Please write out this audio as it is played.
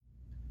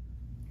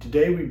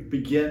today we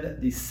begin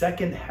the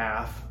second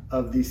half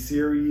of the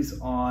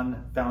series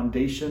on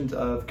foundations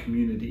of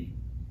community.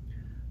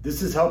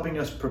 This is helping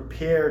us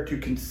prepare to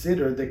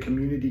consider the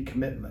community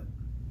commitment.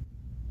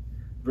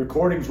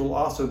 Recordings will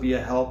also be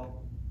a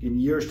help in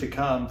years to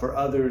come for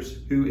others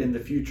who in the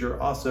future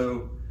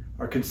also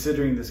are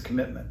considering this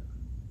commitment.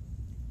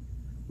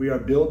 We are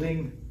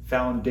building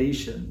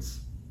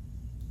foundations.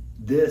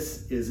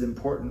 This is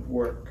important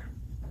work.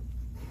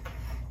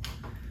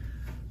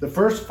 The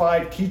first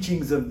 5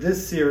 teachings of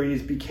this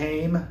series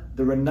became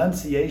the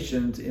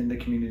renunciations in the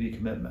community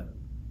commitment.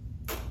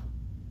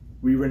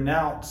 We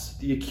renounce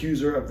the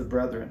accuser of the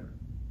brethren,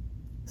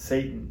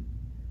 Satan.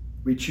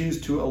 We choose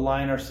to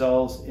align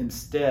ourselves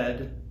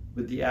instead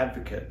with the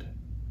advocate,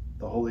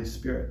 the Holy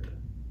Spirit.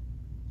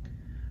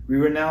 We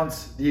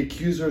renounce the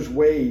accuser's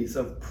ways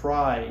of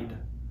pride,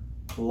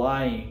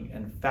 lying,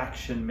 and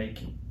faction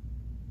making.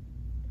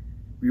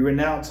 We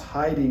renounce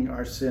hiding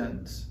our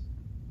sins.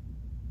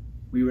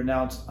 We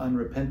renounce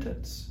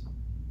unrepentance.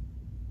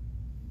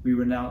 We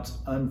renounce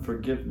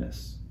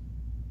unforgiveness.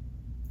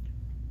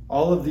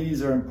 All of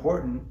these are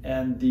important,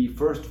 and the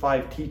first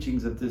 5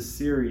 teachings of this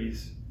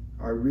series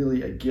are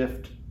really a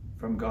gift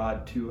from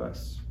God to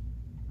us.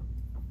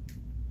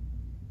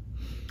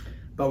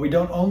 But we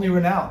don't only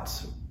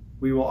renounce,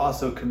 we will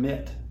also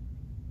commit.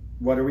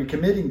 What are we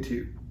committing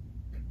to?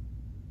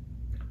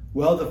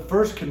 Well, the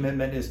first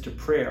commitment is to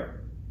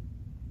prayer.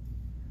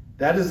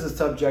 That is the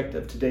subject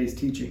of today's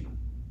teaching.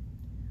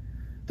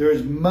 There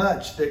is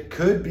much that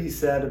could be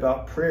said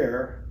about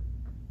prayer,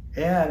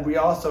 and we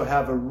also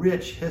have a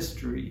rich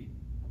history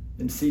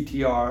in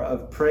CTR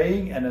of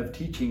praying and of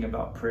teaching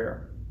about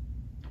prayer.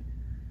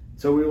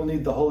 So we will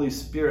need the Holy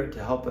Spirit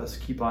to help us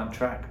keep on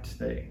track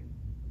today.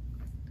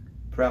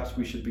 Perhaps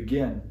we should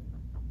begin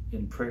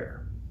in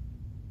prayer.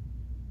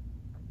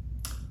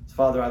 So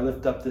Father, I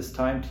lift up this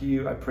time to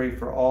you. I pray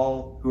for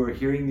all who are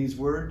hearing these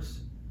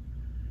words.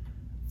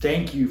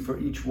 Thank you for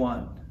each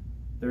one.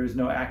 There is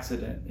no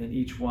accident in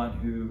each one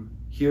who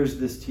hears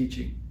this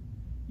teaching.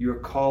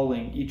 You're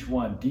calling each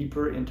one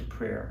deeper into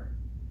prayer,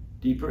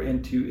 deeper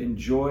into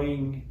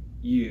enjoying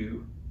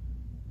you,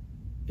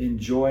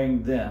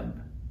 enjoying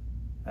them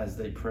as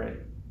they pray.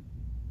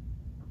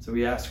 So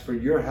we ask for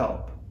your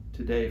help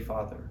today,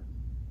 Father,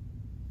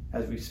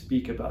 as we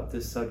speak about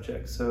this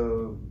subject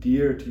so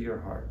dear to your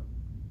heart.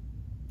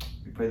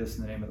 We pray this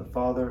in the name of the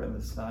Father, and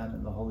the Son,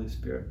 and the Holy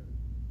Spirit.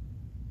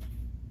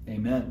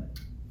 Amen.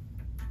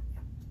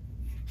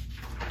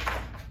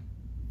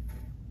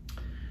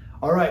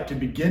 All right, to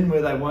begin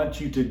with, I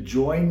want you to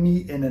join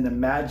me in an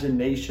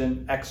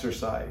imagination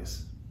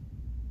exercise.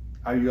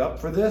 Are you up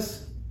for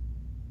this?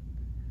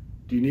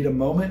 Do you need a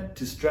moment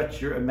to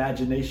stretch your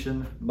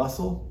imagination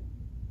muscle?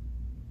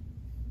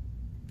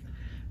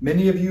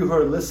 Many of you who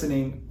are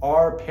listening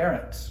are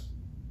parents,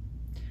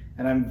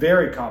 and I'm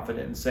very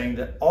confident in saying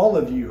that all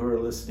of you who are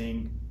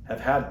listening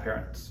have had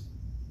parents.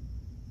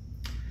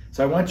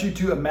 So I want you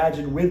to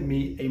imagine with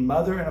me a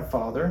mother and a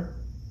father,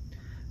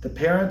 the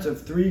parents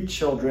of 3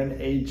 children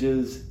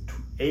ages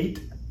 8,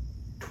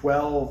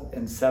 12,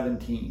 and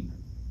 17.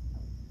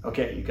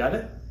 Okay, you got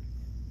it?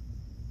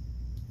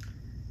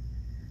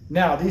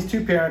 Now, these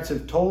 2 parents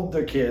have told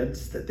their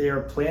kids that they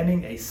are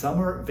planning a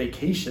summer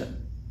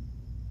vacation.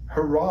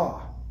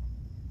 Hurrah!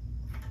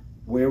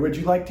 Where would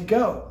you like to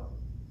go?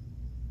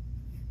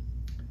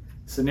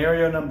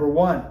 Scenario number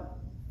 1.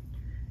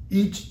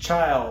 Each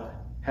child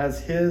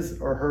has his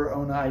or her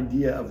own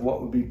idea of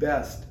what would be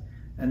best,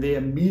 and they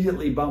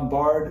immediately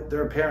bombard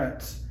their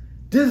parents.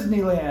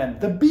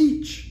 Disneyland, the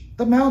beach,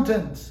 the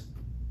mountains.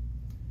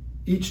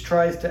 Each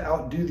tries to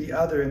outdo the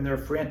other in their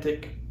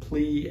frantic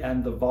plea,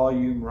 and the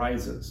volume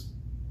rises.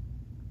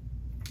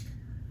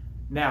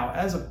 Now,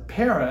 as a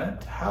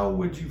parent, how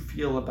would you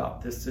feel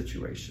about this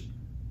situation?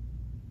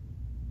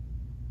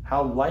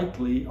 How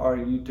likely are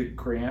you to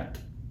grant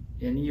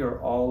any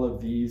or all of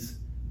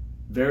these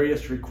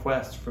various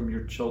requests from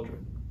your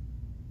children?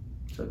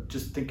 So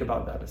just think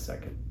about that a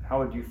second. How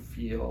would you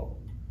feel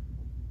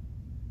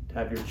to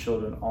have your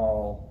children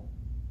all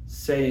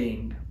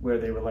saying where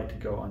they would like to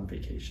go on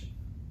vacation?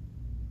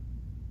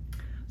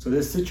 So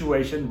this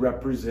situation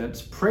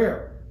represents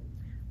prayer.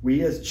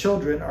 We as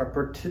children are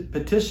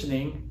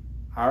petitioning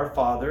our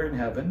Father in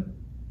heaven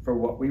for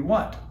what we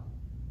want.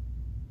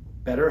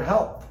 Better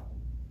health,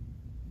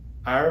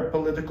 our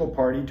political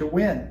party to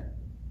win,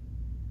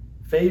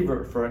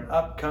 favor for an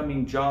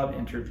upcoming job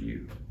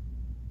interview,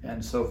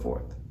 and so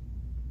forth.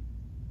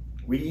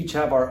 We each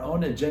have our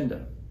own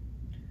agenda.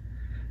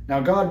 Now,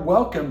 God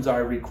welcomes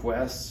our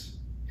requests,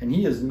 and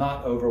He is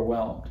not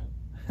overwhelmed.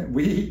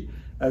 We,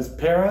 as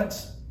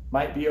parents,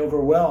 might be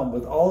overwhelmed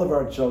with all of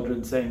our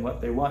children saying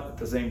what they want at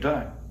the same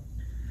time.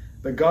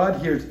 But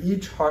God hears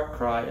each heart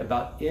cry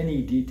about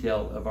any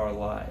detail of our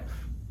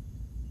life.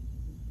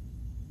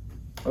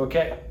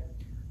 Okay,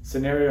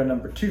 scenario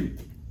number 2.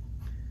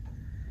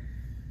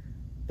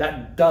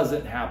 That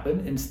doesn't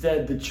happen.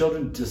 Instead, the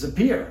children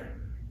disappear.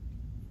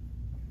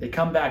 They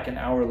come back an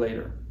hour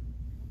later.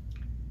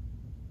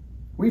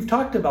 We've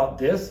talked about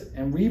this,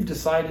 and we've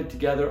decided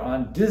together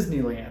on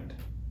Disneyland.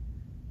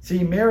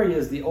 See, Mary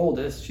is the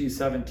oldest. She's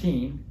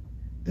 17.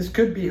 This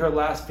could be her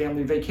last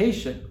family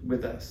vacation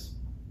with us.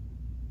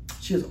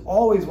 She has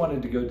always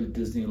wanted to go to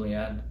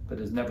Disneyland, but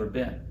has never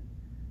been.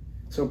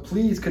 So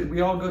please, could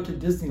we all go to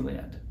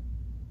Disneyland?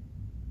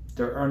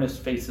 Their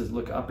earnest faces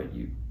look up at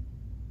you,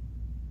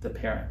 the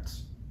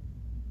parents.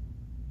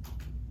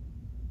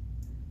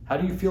 How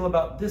do you feel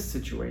about this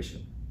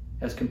situation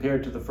as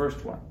compared to the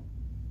first one?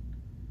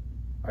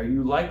 Are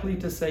you likely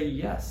to say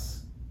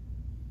yes?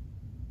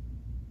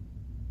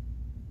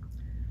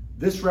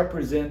 This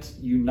represents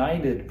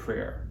united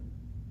prayer.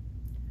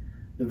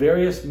 The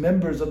various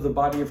members of the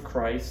body of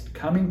Christ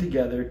coming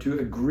together to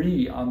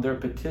agree on their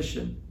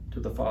petition to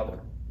the Father.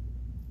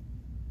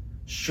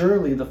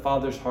 Surely the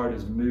Father's heart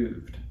is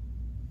moved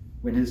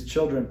when his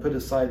children put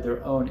aside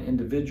their own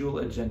individual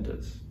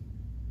agendas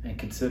and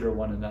consider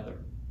one another.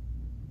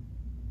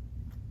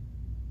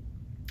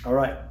 All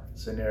right,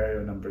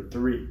 scenario number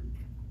 3.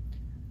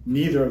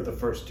 Neither of the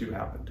first two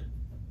happened.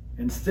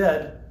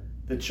 Instead,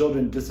 the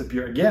children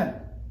disappear again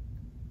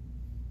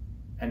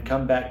and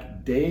come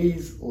back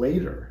days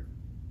later.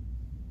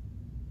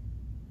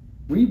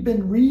 We've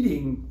been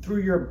reading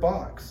through your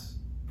box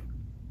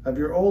of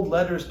your old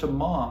letters to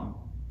Mom,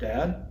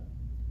 Dad,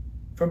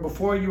 from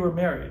before you were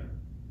married.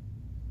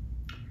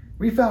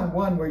 We found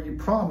one where you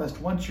promised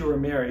once you were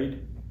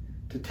married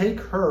to take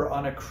her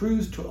on a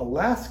cruise to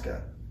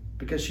Alaska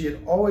because she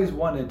had always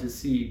wanted to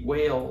see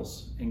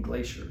whales and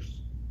glaciers.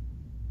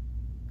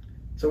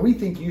 So we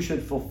think you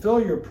should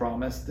fulfill your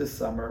promise this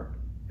summer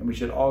and we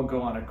should all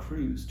go on a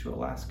cruise to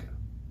Alaska.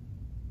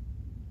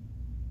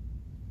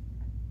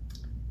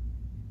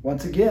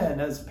 Once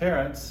again, as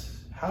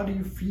parents, how do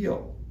you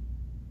feel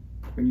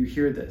when you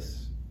hear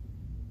this?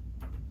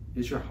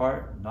 Is your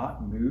heart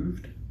not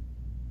moved?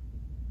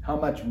 How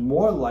much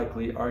more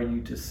likely are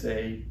you to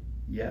say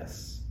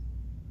yes?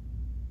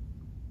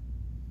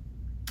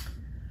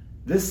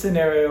 This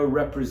scenario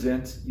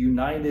represents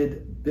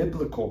united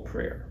biblical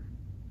prayer.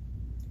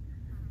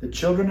 The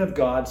children of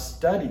God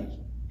study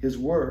his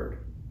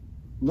word,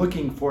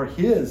 looking for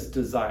his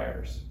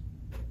desires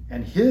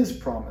and his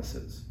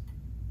promises,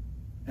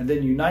 and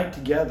then unite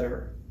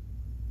together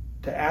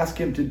to ask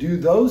him to do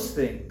those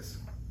things.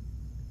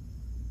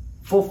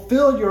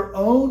 Fulfill your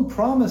own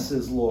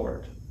promises,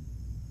 Lord.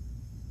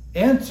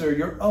 Answer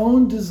your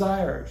own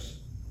desires.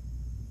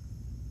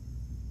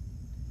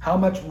 How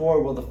much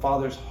more will the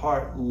Father's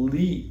heart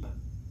leap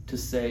to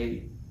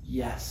say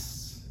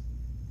yes?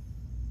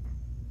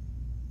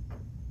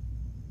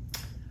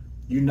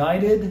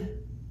 United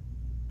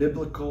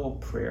biblical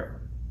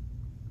prayer.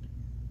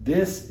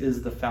 This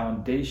is the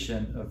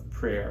foundation of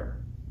prayer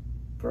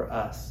for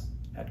us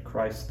at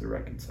Christ the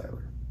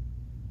Reconciler.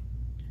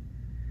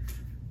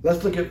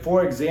 Let's look at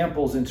 4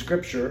 examples in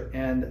Scripture,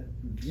 and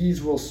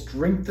these will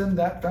strengthen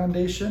that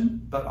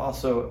foundation, but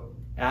also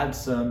add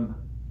some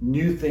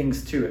new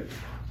things to it.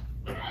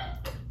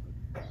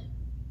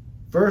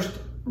 First,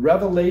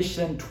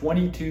 Revelation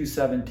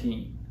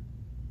 22:17.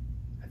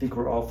 I think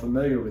we're all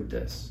familiar with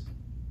this.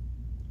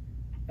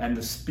 And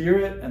the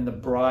Spirit and the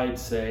bride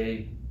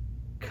say,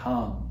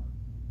 "Come."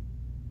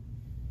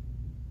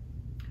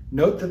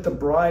 Note that the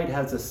bride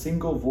has a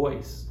single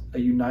voice, a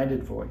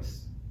united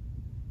voice.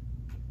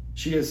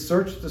 She has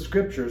searched the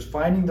Scriptures,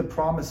 finding the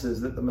promises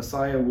that the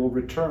Messiah will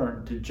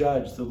return to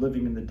judge the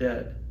living and the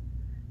dead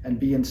and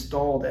be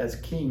installed as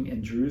king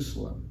in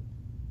Jerusalem,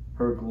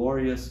 her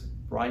glorious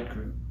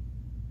bridegroom.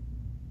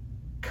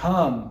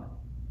 Come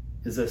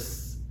is a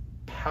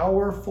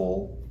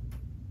powerful,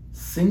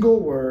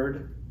 single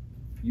word,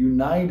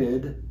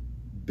 united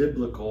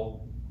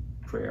biblical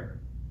prayer.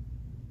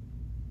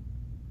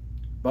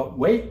 But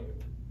wait,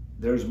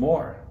 there's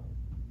more.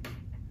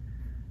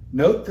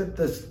 Note that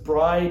this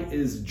bride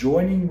is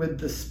joining with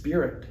the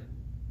Spirit.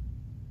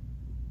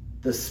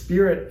 The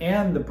Spirit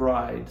and the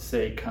bride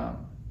say,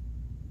 "Come."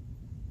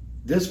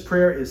 This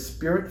prayer is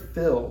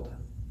Spirit-filled.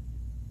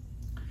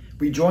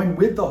 We join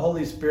with the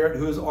Holy Spirit,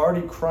 who is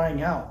already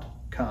crying out,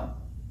 "Come."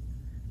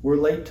 We're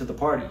late to the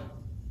party,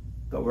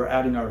 but we're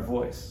adding our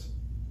voice.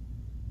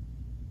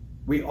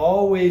 We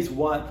always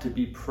want to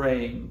be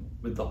praying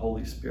with the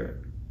Holy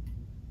Spirit.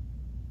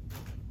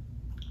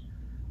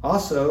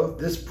 Also,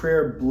 this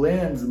prayer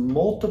blends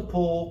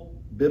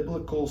multiple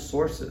biblical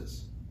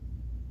sources.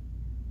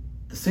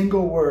 The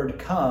single word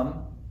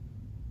 "come"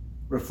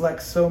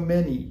 reflects so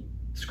many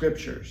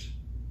scriptures.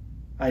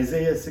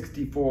 Isaiah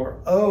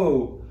 64,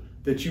 "Oh,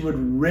 that you would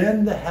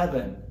rend the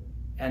heaven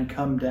and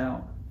come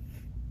down."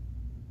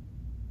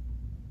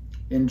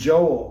 In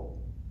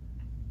Joel,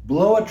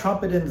 "Blow a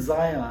trumpet in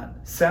Zion,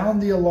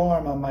 sound the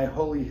alarm on my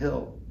holy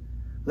hill.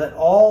 Let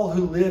all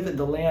who live in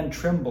the land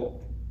tremble,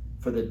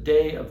 for the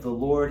day of the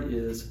Lord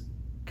is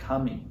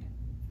coming."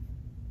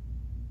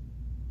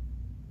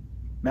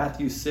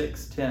 Matthew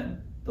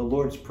 6:10, the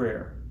Lord's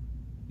Prayer,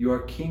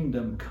 "Your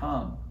kingdom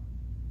come."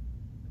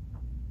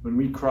 When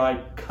we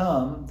cry,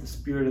 "Come," the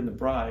Spirit and the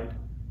bride,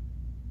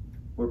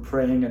 we're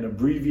praying an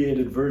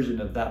abbreviated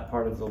version of that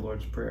part of the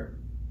Lord's Prayer.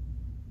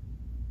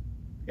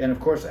 And of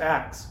course,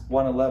 Acts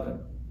 1:11.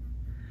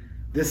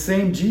 This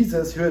same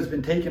Jesus who has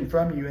been taken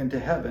from you into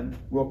heaven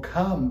will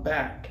come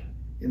back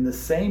in the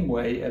same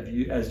way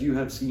as you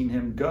have seen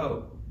him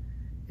go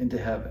into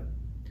heaven.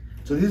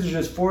 So these are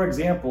just 4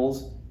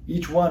 examples.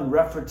 Each one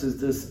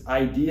references this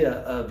idea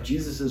of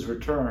Jesus'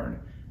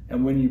 return.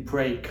 And when you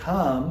pray,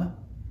 come,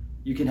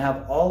 you can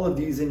have all of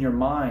these in your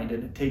mind,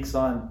 and it takes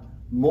on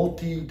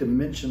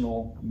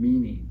multi-dimensional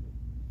meaning.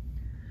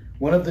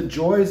 One of the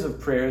joys of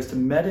prayer is to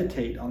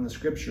meditate on the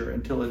scripture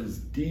until it is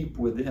deep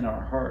within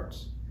our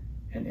hearts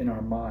and in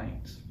our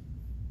minds.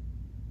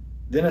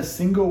 Then a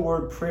single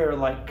word prayer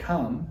like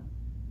come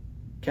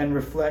can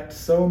reflect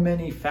so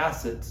many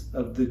facets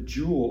of the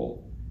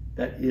jewel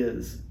that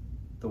is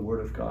the Word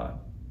of God.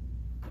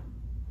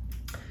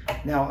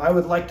 Now, I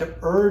would like to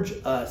urge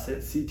us at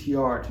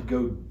CTR to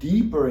go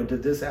deeper into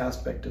this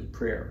aspect of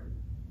prayer.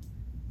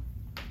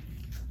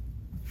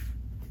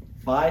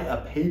 Buy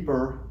a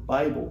paper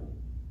Bible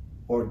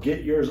or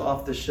get yours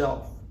off the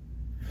shelf.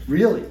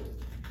 Really,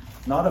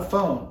 not a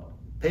phone,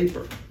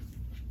 paper.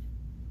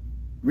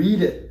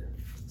 Read it,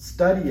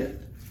 study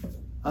it,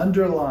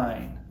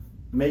 underline,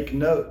 make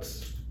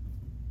notes.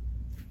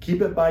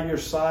 Keep it by your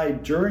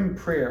side during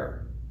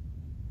prayer.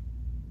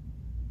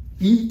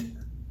 Eat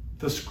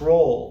the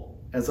scroll,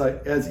 as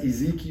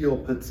Ezekiel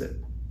puts it.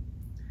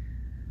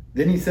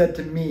 Then he said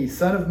to me,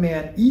 Son of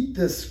man, eat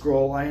this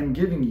scroll I am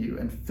giving you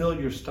and fill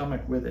your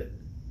stomach with it.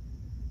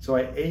 So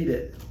I ate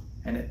it,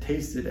 and it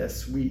tasted as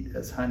sweet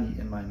as honey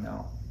in my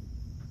mouth.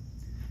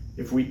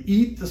 If we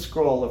eat the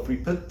scroll, if we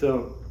put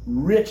the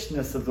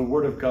richness of the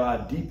Word of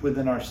God deep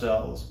within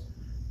ourselves,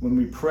 when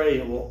we pray,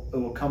 it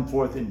will come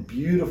forth in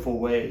beautiful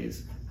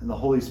ways, and the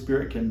Holy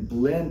Spirit can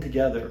blend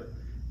together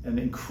and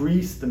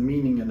increase the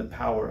meaning and the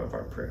power of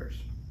our prayers.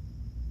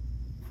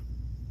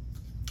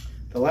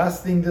 The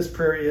last thing this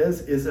prayer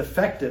is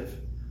effective.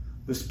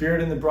 The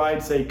Spirit and the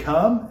bride say,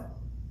 come,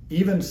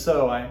 even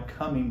so I am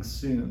coming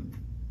soon.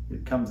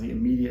 It comes the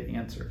immediate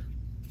answer.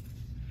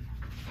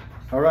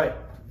 All right.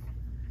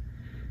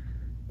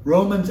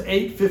 Romans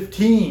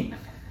 8:15.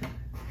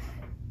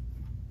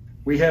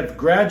 We have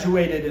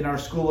graduated in our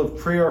school of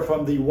prayer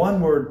from the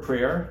one-word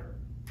prayer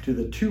to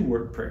the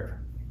two-word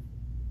prayer.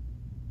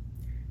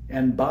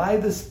 And by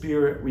the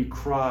Spirit we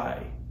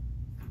cry,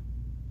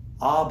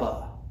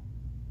 Abba,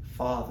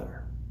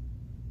 Father.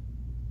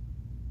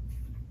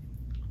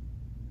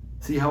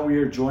 See how we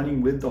are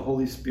joining with the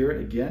Holy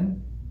Spirit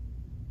again?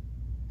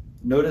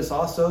 Notice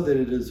also that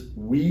it is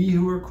we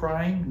who are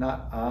crying,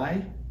 not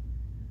I.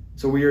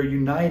 So we are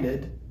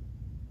united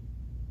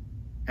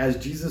as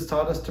Jesus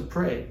taught us to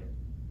pray.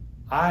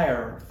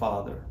 Our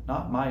Father,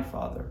 not my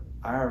Father,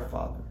 our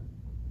Father.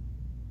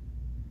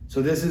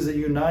 So this is a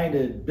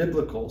united,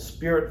 biblical,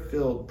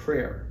 spirit-filled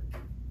prayer.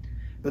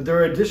 But there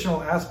are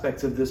additional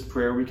aspects of this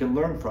prayer we can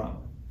learn from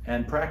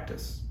and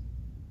practice.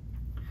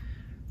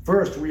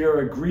 First, we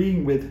are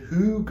agreeing with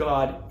who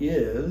God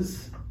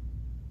is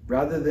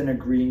rather than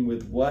agreeing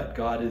with what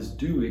God is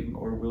doing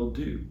or will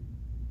do.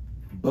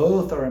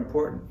 Both are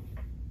important.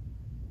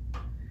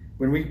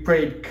 When we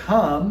prayed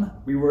come,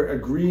 we were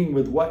agreeing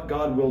with what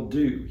God will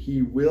do.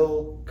 He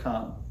will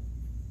come.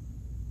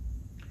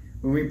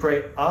 When we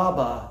pray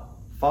Abba,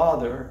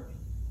 Father,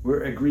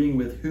 we're agreeing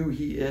with who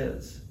he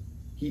is.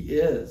 He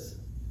is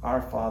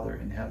our Father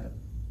in heaven.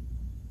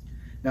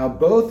 Now,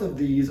 both of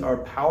these are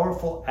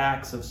powerful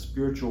acts of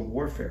spiritual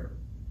warfare.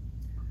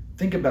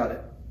 Think about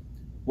it.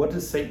 What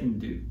does Satan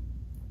do?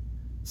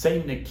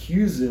 Satan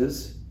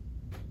accuses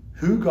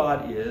who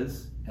God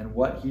is and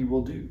what he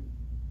will do.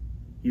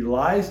 He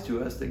lies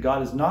to us that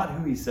God is not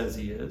who he says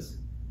he is,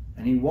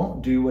 and he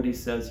won't do what he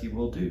says he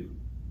will do.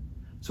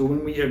 So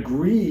when we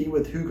agree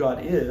with who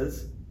God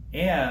is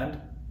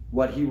and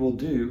what he will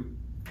do,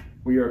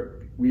 we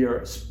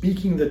are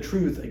speaking the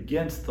truth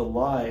against the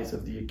lies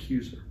of the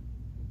accuser.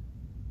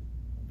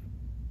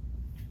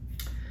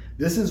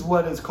 This is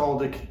what is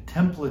called a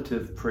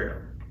contemplative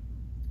prayer.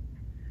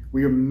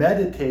 We are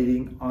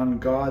meditating on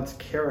God's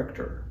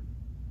character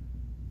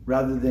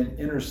rather than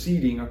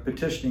interceding or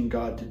petitioning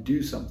God to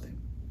do something.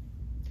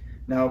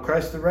 Now,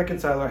 Christ the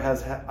Reconciler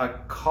has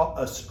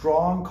a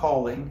strong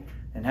calling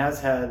and has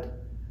had,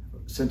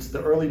 since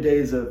the early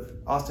days of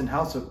Austin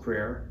House of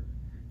Prayer,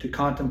 to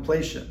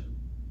contemplation.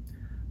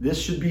 This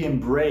should be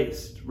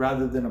embraced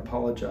rather than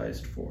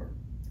apologized for.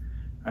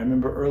 I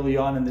remember early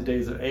on in the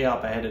days of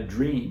AOP, I had a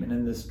dream, and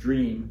in this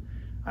dream,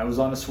 I was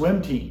on a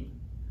swim team.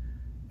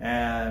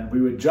 And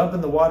we would jump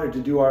in the water to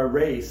do our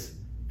race,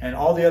 and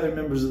all the other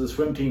members of the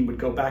swim team would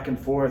go back and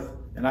forth,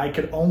 and I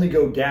could only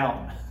go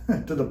down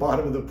to the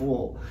bottom of the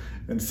pool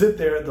and sit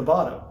there at the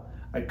bottom.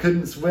 I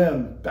couldn't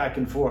swim back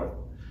and forth.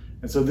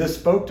 And so this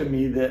spoke to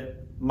me that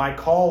my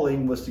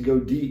calling was to go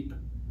deep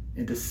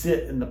and to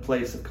sit in the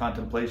place of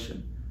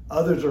contemplation.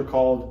 Others are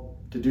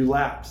called to do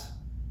laps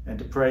and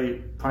to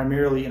pray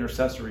primarily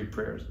intercessory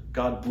prayers.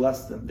 God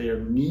bless them. They are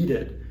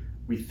needed.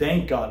 We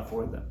thank God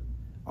for them.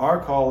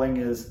 Our calling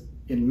is,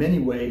 in many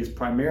ways,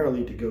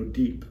 primarily to go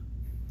deep.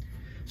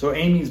 So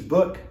Amy's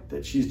book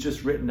that she's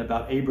just written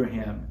about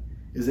Abraham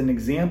is an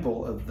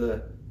example of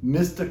the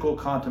mystical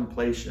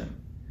contemplation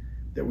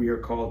that we are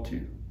called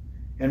to.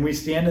 and we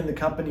stand in the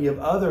company of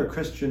other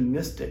Christian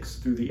mystics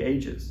through the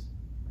ages.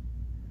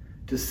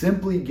 To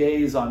simply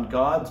gaze on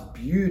God's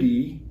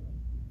beauty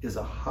is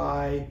a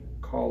high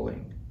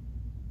calling.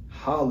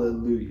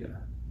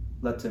 Hallelujah.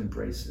 Let's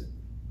embrace it.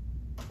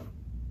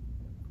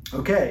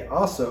 Okay,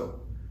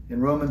 also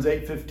in Romans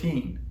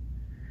 8:15,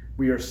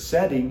 we are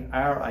setting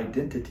our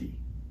identity.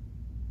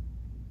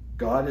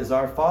 God is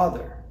our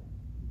Father.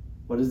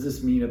 What does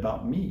this mean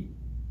about me?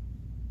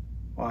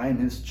 Well, I am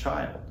his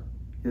child,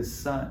 his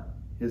son,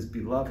 his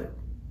beloved.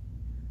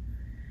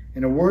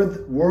 In a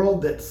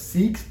world that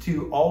seeks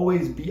to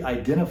always be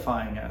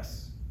identifying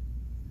us,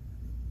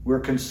 we're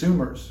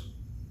consumers.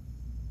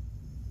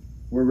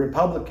 We're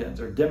Republicans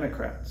or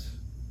Democrats.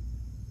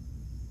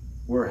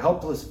 We're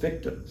helpless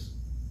victims.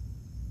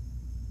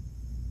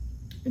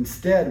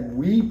 Instead,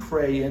 we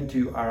pray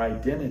into our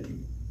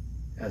identity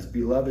as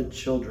beloved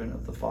children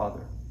of the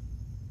Father.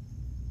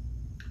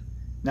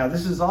 Now,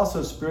 this is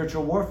also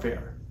spiritual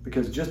warfare,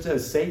 because just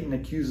as Satan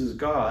accuses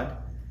God,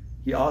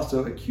 he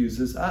also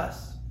accuses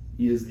us.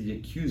 He is the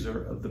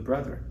accuser of the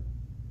brethren.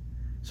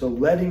 So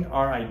letting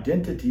our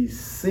identities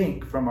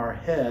sink from our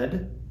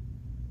head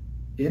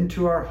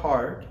into our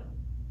heart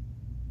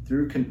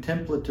through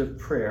contemplative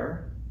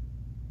prayer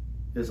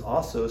is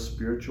also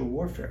spiritual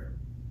warfare.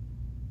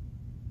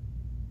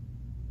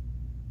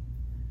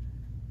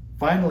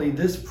 Finally,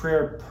 this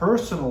prayer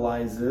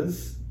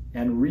personalizes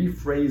and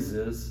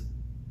rephrases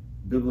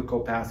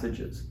biblical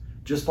passages.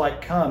 Just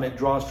like come, it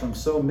draws from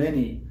so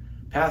many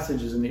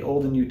passages in the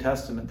Old and New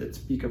Testament that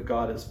speak of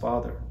God as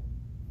Father.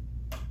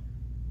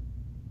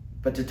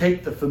 But to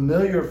take the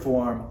familiar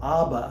form,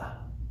 Abba,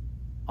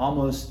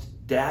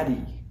 almost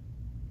Daddy,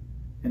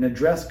 and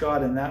address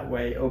God in that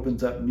way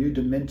opens up new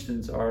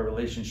dimensions of our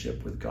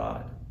relationship with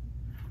God.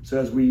 So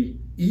as we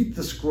eat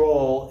the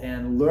scroll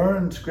and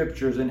learn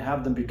scriptures and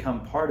have them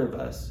become part of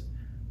us,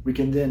 we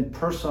can then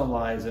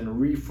personalize and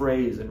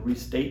rephrase and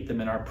restate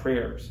them in our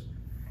prayers.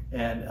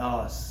 And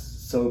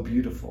so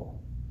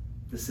beautiful.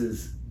 This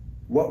is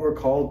what we're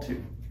called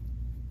to.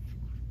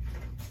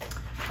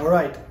 All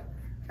right,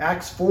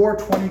 Acts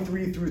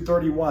 4:23 through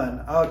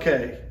 31.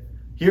 Okay,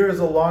 here is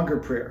a longer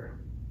prayer.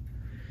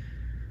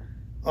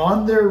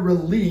 On their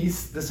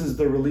release, this is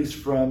the release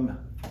from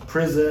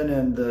prison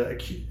and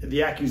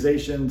the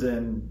accusations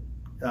and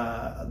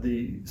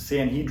the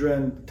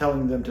Sanhedrin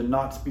telling them to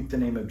not speak the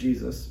name of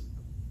Jesus.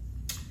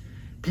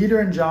 Peter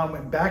and John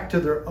went back to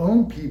their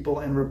own people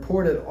and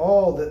reported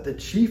all that the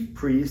chief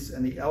priests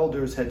and the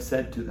elders had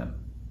said to them.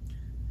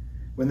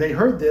 When they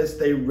heard this,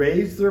 they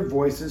raised their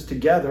voices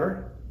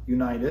together,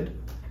 united,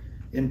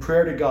 in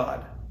prayer to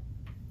God.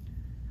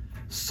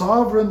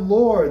 Sovereign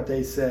Lord,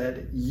 they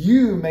said,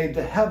 you made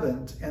the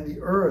heavens and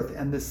the earth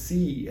and the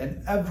sea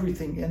and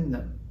everything in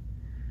them.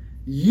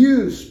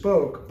 You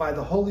spoke by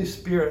the Holy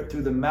Spirit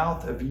through the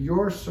mouth of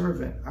your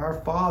servant,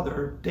 our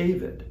father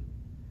David.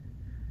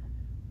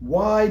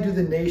 Why do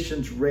the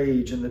nations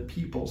rage and the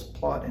peoples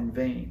plot in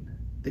vain?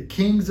 The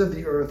kings of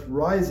the earth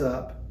rise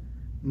up,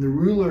 and the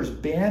rulers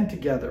band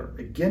together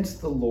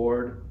against the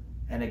Lord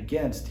and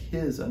against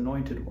his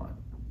anointed one.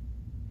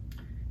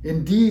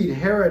 Indeed,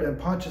 Herod and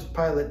Pontius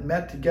Pilate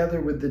met together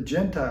with the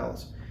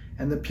Gentiles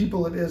and the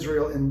people of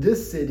Israel in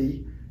this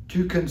city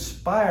to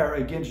conspire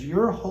against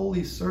your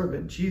holy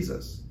servant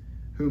Jesus,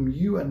 whom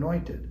you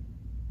anointed.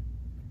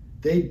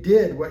 They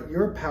did what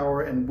your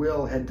power and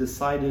will had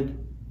decided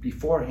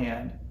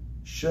beforehand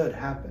should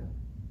happen.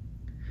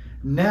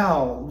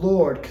 Now,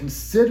 Lord,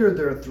 consider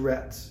their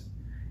threats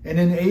and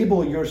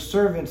enable your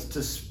servants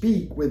to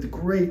speak with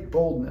great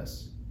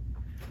boldness.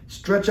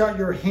 Stretch out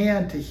your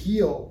hand to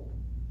heal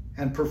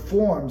and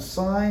perform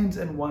signs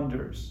and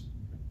wonders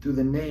through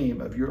the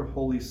name of your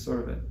holy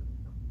servant,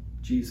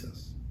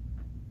 Jesus.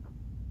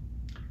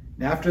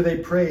 And after they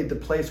prayed, the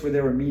place where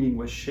they were meeting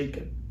was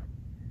shaken.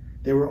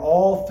 They were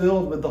all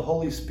filled with the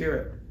Holy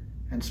Spirit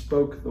and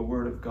spoke the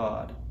word of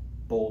God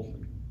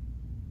boldly.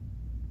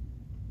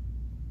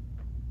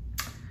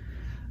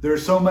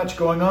 There's so much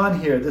going on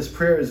here. This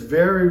prayer is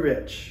very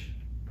rich.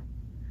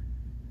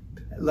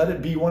 Let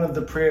it be one of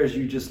the prayers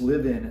you just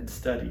live in and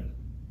study.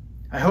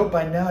 I hope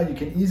by now you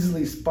can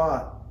easily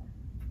spot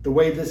the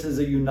way this is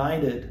a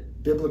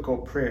united biblical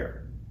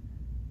prayer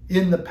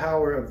in the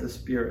power of the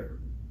Spirit.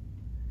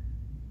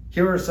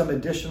 Here are some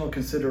additional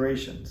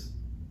considerations.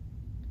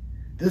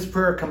 This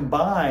prayer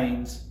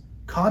combines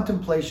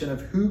contemplation of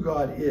who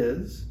God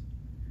is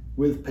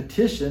with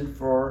petition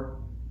for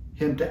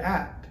him to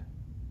act.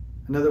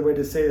 Another way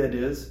to say that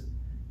is,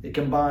 it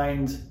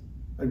combines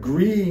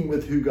agreeing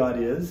with who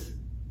God is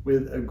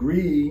with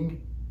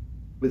agreeing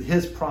with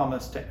his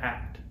promise to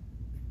act.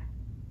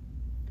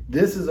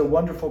 This is a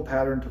wonderful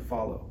pattern to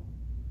follow.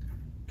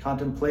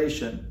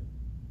 Contemplation,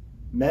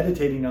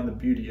 meditating on the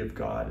beauty of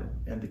God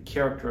and the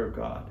character of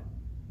God.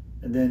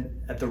 And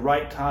then at the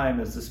right time,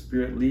 as the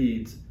Spirit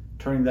leads,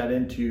 turning that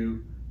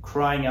into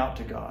crying out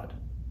to God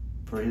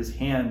for his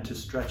hand to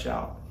stretch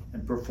out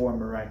and perform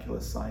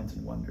miraculous signs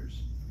and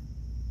wonders.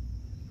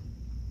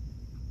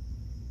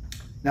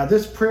 Now,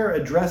 this prayer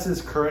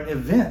addresses current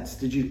events.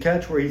 Did you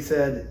catch where he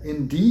said,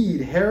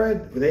 indeed,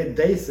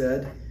 they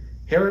said,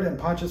 Herod and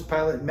Pontius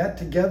Pilate met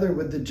together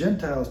with the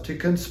Gentiles to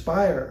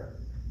conspire.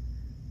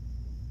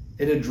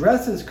 It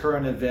addresses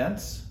current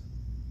events,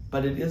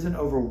 but it isn't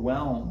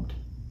overwhelmed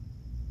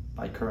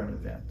by current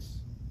events.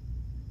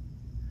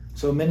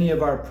 So many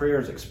of our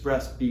prayers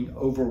express being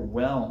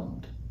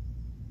overwhelmed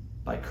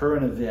by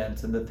current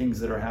events and the things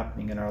that are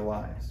happening in our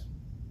lives.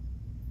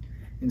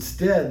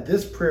 Instead,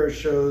 this prayer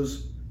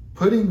shows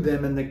putting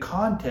them in the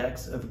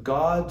context of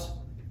God's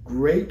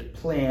great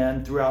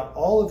plan throughout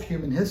all of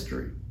human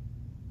history.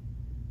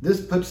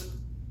 This puts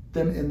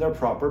them in their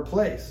proper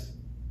place.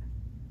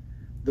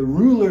 The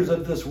rulers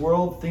of this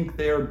world think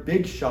they are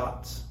big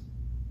shots,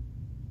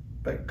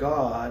 but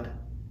God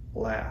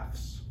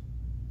laughs.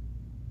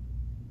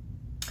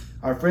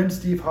 Our friend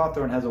Steve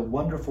Hawthorne has a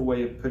wonderful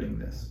way of putting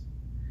this.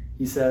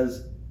 He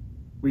says,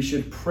 we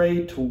should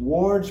pray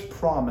towards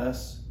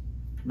promise,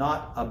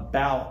 not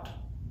about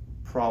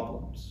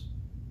problems.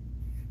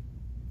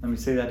 Let me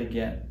say that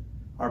again.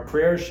 Our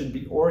prayers should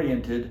be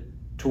oriented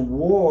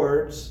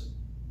towards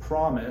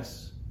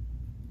promise,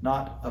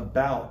 not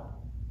about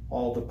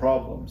all the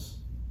problems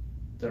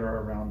that are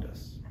around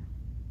us.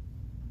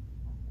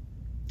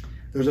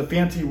 There's a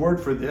fancy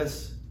word for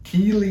this,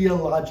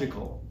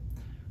 teleological.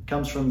 It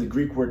comes from the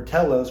Greek word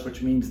telos,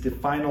 which means the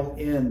final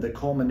end, the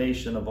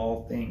culmination of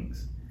all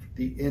things,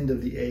 the end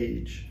of the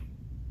age.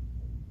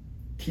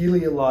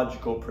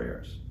 Teleological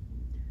prayers.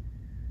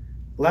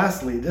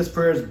 Lastly, this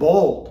prayer is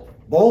bold.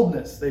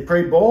 Boldness. They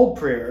pray bold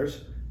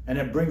prayers, and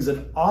it brings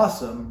an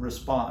awesome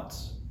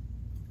response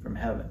from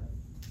heaven.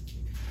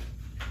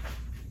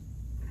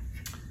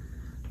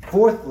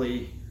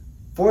 Fourthly,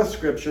 fourth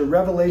scripture,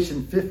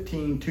 Revelation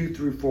 15, 2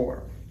 through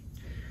 4.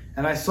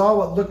 And I saw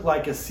what looked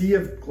like a sea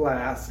of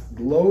glass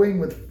glowing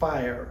with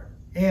fire,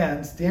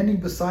 and standing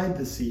beside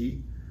the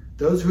sea,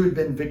 those who had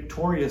been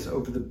victorious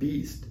over the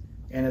beast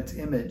and its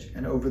image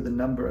and over the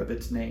number of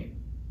its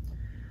name.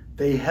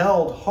 They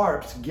held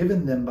harps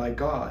given them by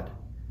God,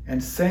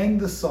 and sang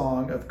the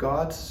song of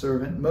God's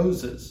servant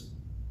Moses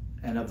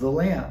and of the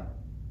Lamb.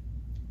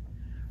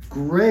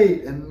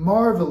 Great and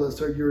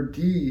marvelous are your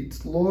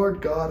deeds,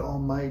 Lord God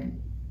Almighty.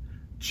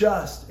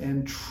 Just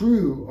and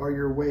true are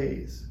your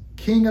ways,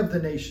 King of the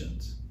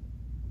nations.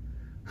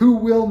 Who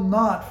will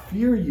not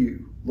fear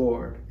you,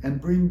 Lord,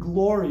 and bring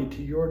glory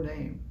to your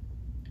name?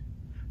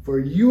 For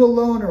you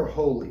alone are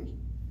holy.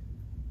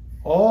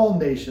 All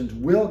nations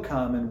will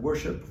come and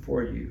worship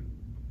before you,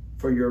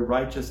 for your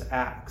righteous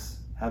acts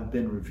have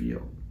been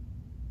revealed.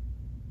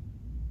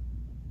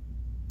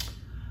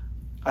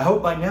 I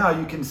hope by now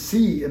you can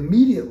see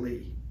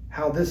immediately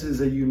how this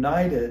is a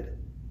united,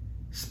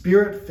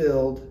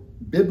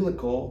 spirit-filled,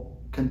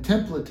 biblical,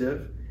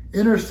 contemplative,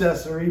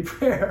 intercessory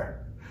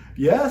prayer.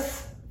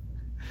 Yes?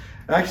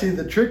 Actually,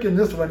 the trick in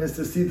this one is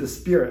to see the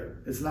Spirit.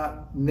 It's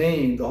not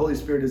named. The Holy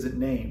Spirit isn't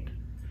named.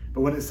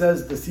 But when it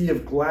says the sea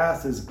of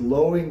glass is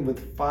glowing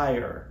with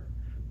fire,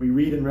 we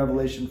read in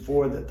Revelation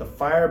 4 that the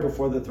fire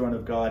before the throne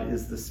of God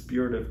is the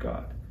Spirit of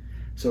God.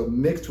 So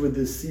mixed with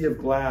this sea of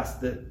glass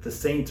that the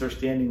saints are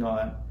standing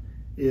on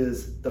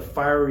is the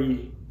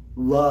fiery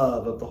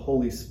love of the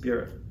Holy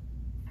Spirit.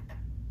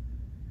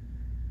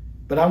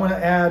 But I want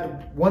to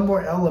add one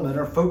more element,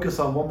 or focus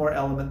on one more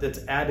element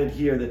that's added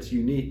here that's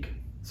unique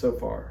so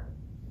far.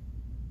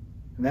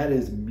 And that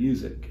is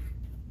music.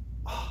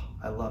 Oh,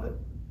 I love it.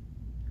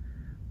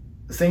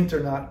 The saints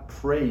are not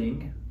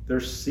praying, they're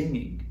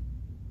singing.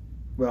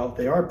 Well,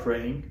 they are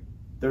praying,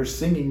 they're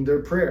singing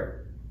their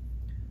prayer.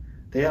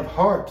 They have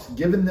harps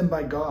given them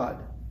by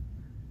God.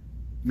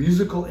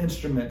 Musical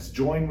instruments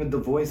join with the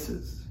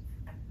voices.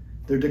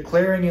 They're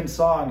declaring in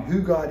song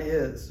who God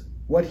is,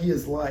 what he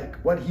is like,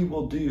 what he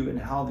will do, and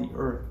how the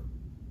earth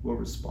will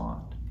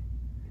respond.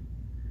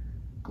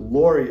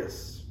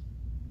 Glorious.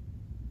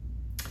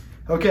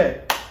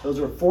 Okay, those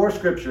are 4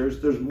 scriptures.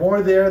 There's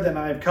more there than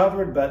I've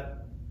covered,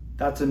 but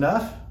that's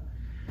enough.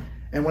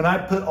 And when I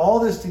put all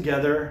this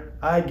together,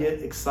 I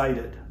get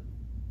excited.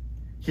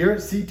 Here at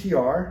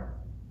CTR,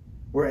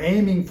 we're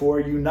aiming for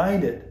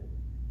united,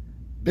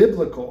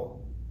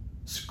 biblical,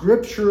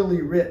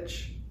 scripturally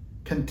rich,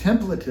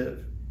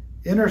 contemplative,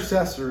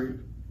 intercessory,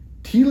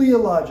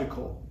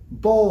 teleological,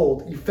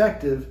 bold,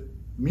 effective,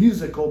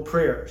 musical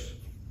prayers.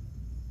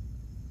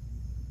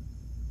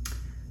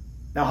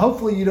 Now,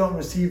 hopefully you don't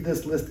receive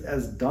this list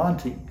as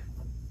daunting.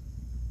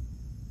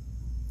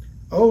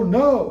 Oh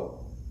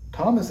no,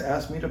 Thomas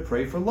asked me to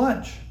pray for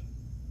lunch.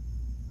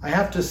 I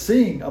have to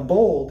sing a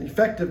bold,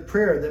 effective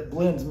prayer that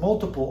blends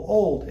multiple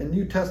Old and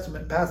New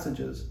Testament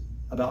passages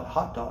about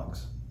hot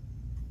dogs.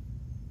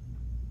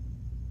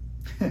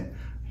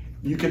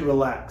 You can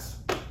relax.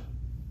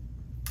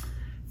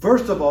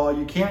 First of all,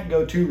 you can't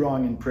go too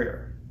wrong in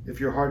prayer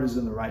if your heart is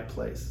in the right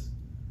place.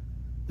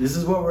 This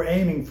is what we're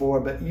aiming for,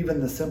 but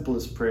even the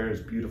simplest prayer is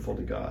beautiful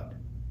to God.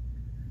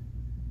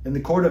 In the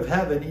court of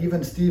heaven,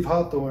 even Steve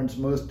Hawthorne's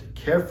most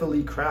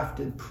carefully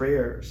crafted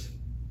prayers,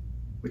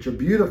 which are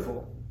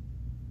beautiful,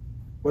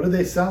 what do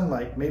they sound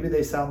like? Maybe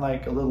they sound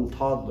like a little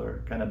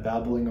toddler kind of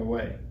babbling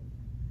away.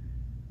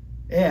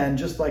 And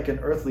just like an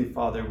earthly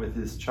father with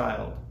his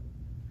child,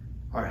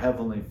 our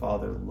Heavenly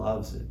Father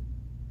loves it.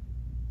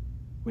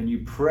 When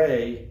you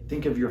pray,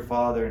 think of your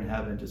Father in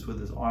heaven just with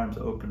his arms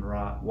open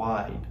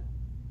wide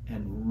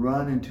and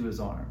run into his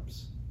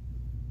arms.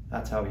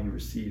 That's how he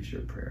receives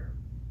your prayer.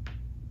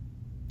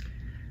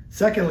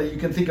 Secondly, you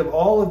can think of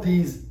all of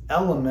these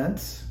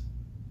elements,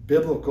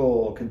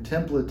 biblical,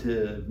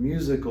 contemplative,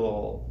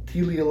 musical,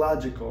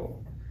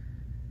 teleological.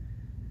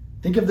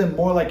 Think of them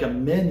more like a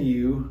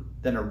menu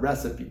than a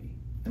recipe.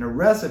 In a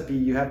recipe,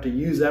 you have to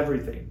use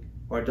everything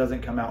or it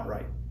doesn't come out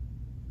right.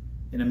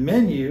 In a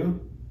menu,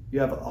 you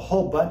have a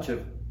whole bunch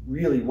of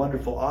really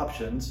wonderful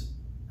options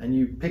and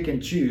you pick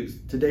and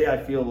choose. Today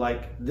I feel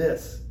like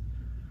this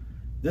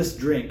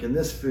drink and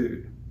this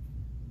food.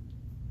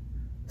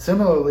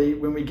 Similarly,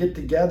 when we get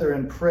together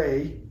and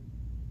pray,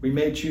 we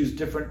may choose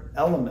different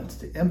elements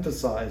to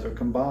emphasize or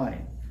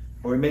combine,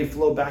 or we may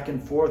flow back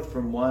and forth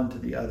from one to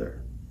the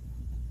other.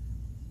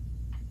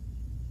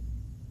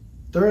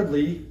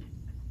 Thirdly,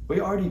 we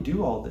already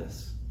do all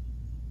this.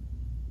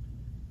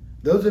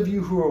 Those of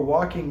you who are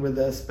walking with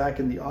us back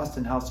in the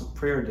Austin House of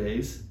Prayer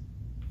days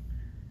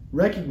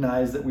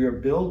recognize that we are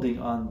building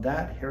on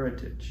that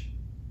heritage.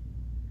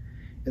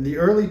 In the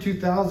early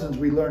 2000s,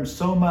 we learned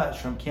so much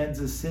from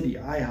Kansas City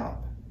IHOP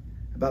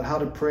about how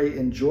to pray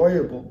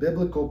enjoyable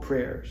biblical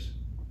prayers.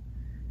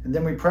 And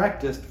then we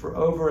practiced for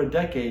over a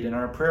decade in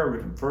our prayer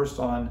room, first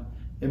on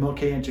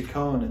MLK and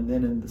Chacon and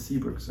then in the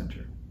Seabrook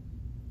Center.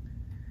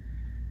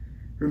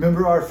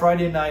 Remember our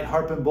Friday night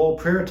harp and bowl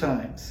prayer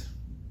times?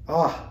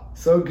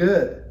 So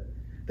good.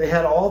 They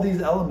had all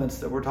these elements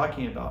that we're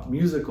talking about: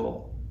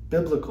 musical,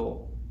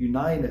 biblical,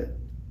 united.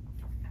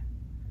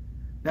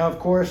 Now, of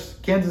course,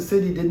 Kansas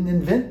City didn't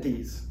invent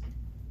these.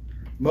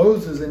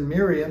 Moses and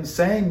Miriam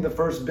sang the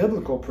first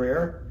biblical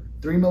prayer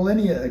 3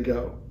 millennia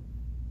ago.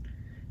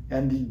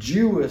 And the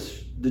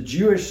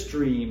Jewish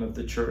stream of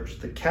the church,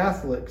 the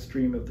Catholic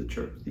stream of the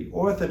church, the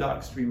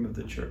Orthodox stream of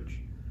the church,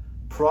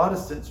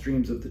 Protestant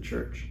streams of the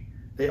church,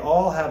 they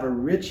all have a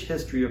rich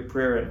history of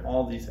prayer in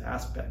all these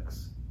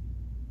aspects.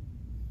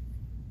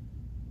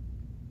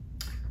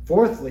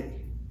 Fourthly,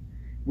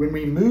 when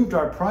we moved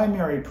our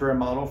primary prayer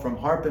model from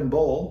harp and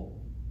bowl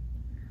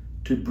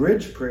to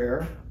bridge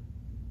prayer,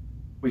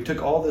 we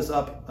took all this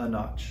up a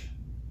notch.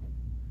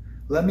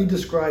 Let me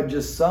describe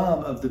just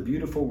some of the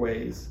beautiful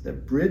ways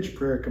that bridge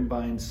prayer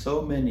combines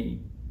so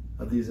many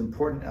of these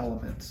important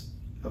elements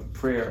of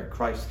prayer,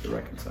 Christ the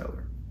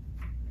Reconciler.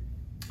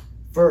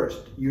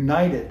 First,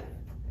 united.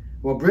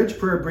 Well, bridge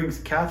prayer brings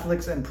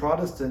Catholics and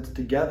Protestants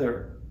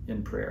together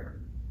in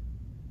prayer,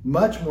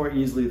 much more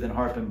easily than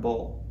harp and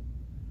bowl.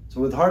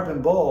 So with harp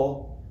and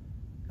bowl,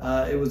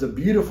 it was a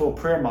beautiful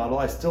prayer model.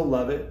 I still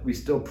love it. We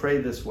still pray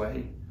this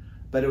way.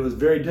 But it was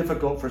very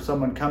difficult for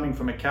someone coming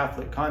from a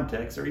Catholic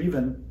context or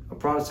even a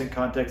Protestant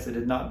context that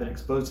had not been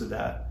exposed to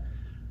that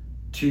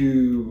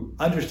to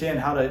understand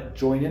how to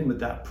join in with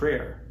that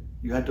prayer.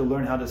 You had to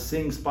learn how to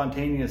sing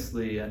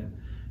spontaneously and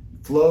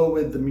flow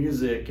with the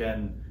music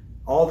and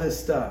all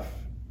this stuff.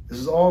 This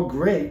is all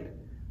great,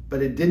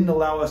 but it didn't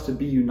allow us to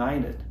be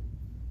united.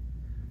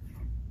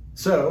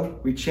 So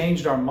we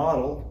changed our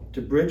model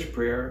to bridge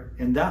prayer,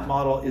 and that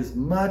model is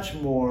much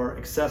more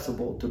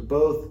accessible to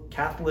both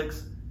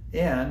Catholics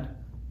and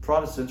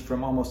Protestants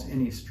from almost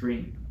any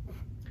stream.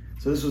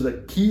 So this was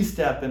a key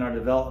step in our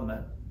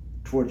development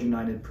towards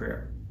united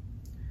prayer.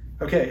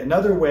 Okay,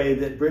 another way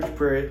that bridge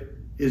prayer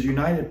is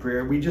united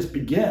prayer, we just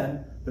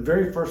begin, the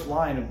very first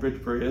line of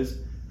bridge prayer is,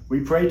 we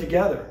pray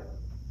together.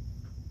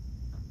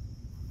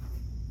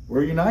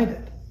 We're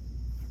united.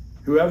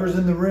 Whoever's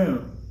in the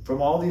room, from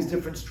all these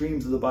different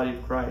streams of the body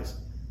of Christ,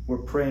 we're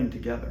praying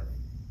together.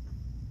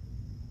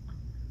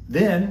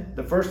 Then,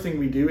 the first thing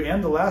we do,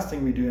 and the last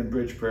thing we do in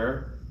bridge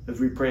prayer, is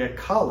we pray a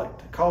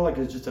collect. A collect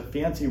is just a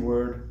fancy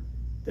word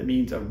that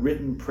means a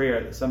written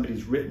prayer that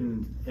somebody's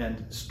written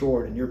and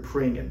stored, and you're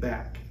praying it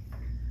back.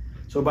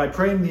 So by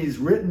praying these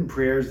written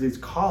prayers, these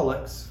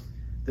collects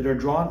that are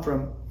drawn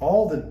from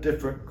all the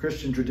different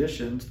Christian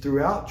traditions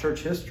throughout church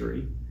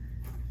history,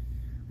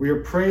 we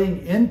are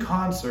praying in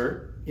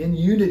concert, in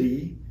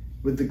unity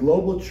with the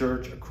global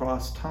church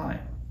across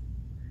time.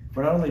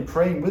 We're not only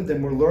praying with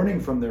them, we're learning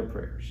from their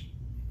prayers.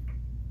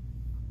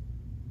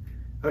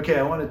 Okay,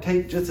 I want to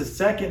take just a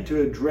second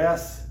to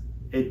address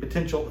a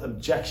potential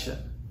objection.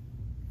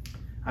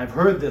 I've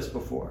heard this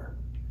before.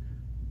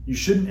 You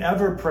shouldn't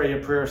ever pray a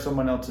prayer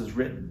someone else has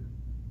written.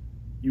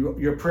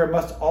 Your prayer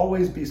must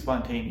always be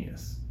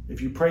spontaneous.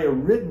 If you pray a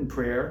written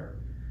prayer,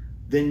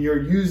 then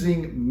you're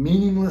using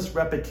meaningless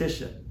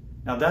repetition.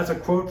 Now that's a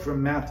quote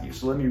from Matthew,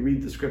 so let me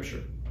read the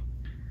scripture.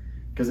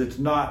 Because it's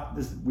not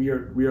this, we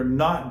are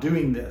not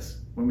doing this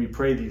when we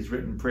pray these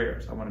written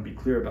prayers. I want to be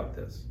clear about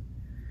this.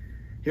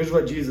 Here's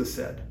what Jesus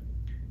said.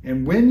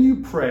 And when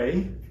you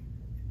pray,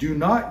 do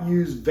not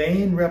use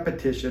vain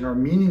repetition or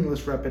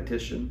meaningless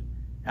repetition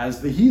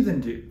as the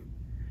heathen do,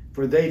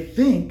 for they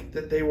think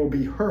that they will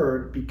be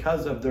heard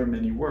because of their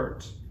many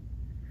words.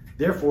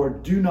 Therefore,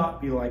 do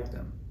not be like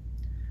them,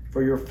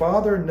 for your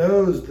Father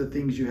knows the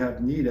things you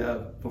have need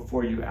of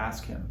before you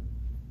ask him.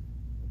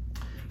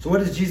 So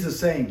what is Jesus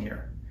saying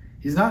here?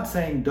 He's not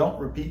saying don't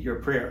repeat your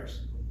prayers.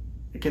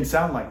 It can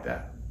sound like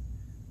that,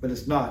 but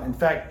it's not. In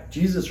fact,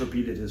 Jesus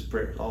repeated his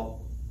prayers.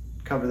 I'll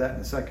cover that in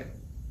a second.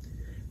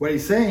 What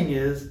he's saying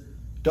is,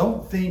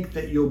 don't think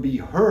that you'll be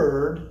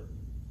heard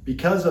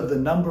because of the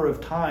number of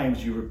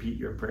times you repeat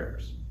your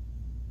prayers.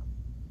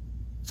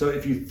 So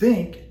if you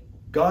think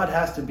God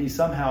has to be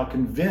somehow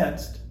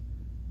convinced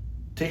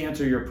to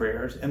answer your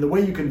prayers, and the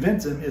way you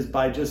convince him is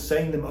by just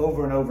saying them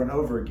over and over and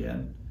over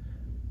again,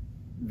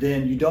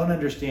 then you don't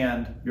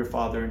understand your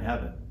Father in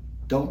heaven.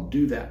 Don't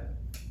do that.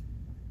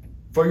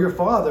 For your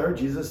Father,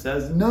 Jesus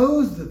says,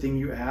 knows the thing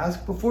you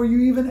ask before you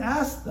even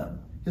ask them.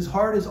 His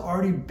heart is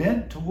already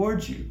bent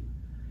towards you.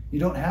 You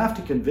don't have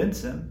to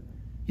convince him.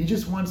 He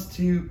just wants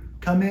to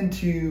come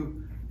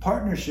into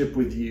partnership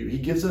with you. He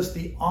gives us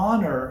the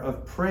honor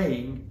of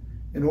praying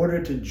in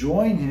order to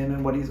join him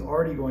in what he's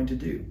already going to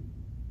do.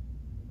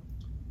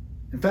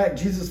 In fact,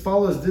 Jesus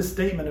follows this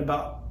statement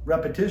about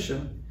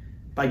repetition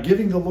by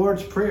giving the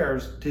Lord's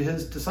prayers to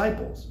his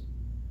disciples.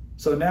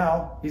 So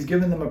now he's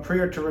given them a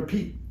prayer to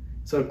repeat.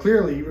 So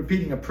clearly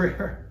repeating a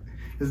prayer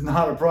is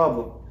not a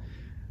problem.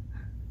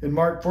 In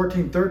Mark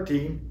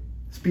 14:13,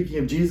 speaking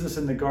of Jesus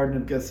in the Garden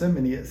of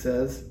Gethsemane, it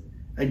says,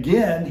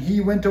 again,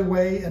 he went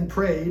away and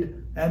prayed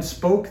and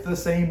spoke the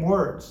same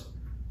words.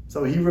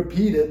 So he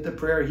repeated the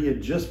prayer he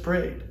had just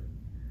prayed.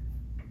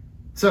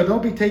 So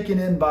don't be taken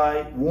in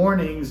by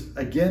warnings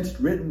against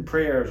written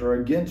prayers or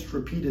against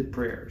repeated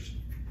prayers,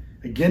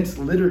 against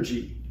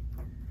liturgy,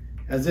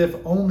 as if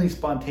only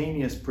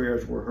spontaneous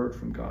prayers were heard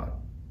from God.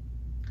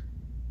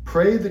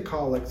 Pray the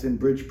collects in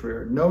bridge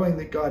prayer, knowing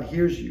that God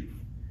hears you,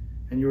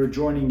 and you are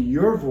joining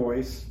your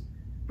voice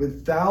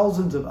with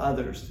thousands of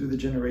others through the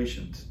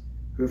generations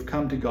who have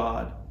come to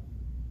God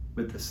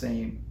with the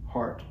same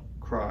heart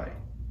cry.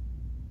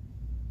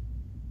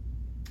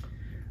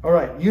 All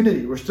right,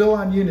 unity. We're still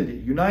on unity.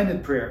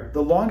 United prayer.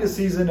 The longest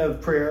season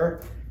of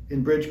prayer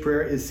in bridge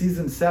prayer is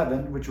season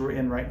 7, which we're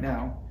in right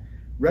now.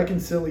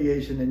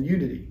 Reconciliation and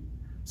unity.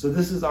 So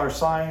this is our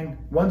sign,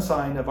 one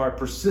sign of our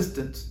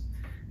persistence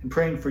in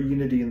praying for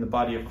unity in the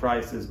body of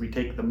Christ, as we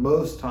take the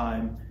most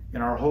time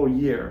in our whole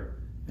year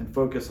and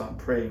focus on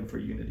praying for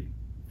unity.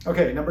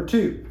 Okay, number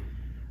 2,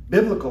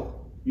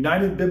 biblical.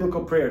 United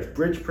biblical prayers.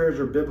 Bridge prayers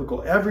are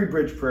biblical. Every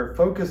bridge prayer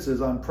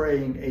focuses on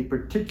praying a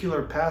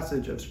particular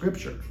passage of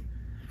Scripture.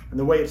 And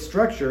the way it's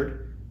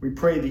structured, we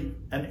pray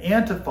an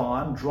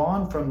antiphon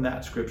drawn from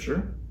that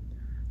Scripture.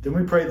 Then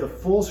we pray the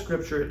full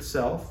Scripture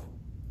itself.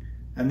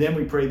 And then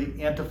we pray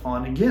the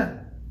antiphon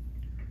again.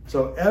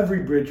 So every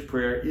bridge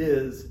prayer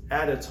is,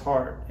 at its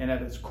heart and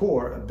at its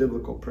core, a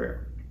biblical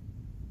prayer.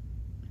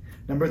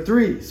 Number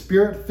 3,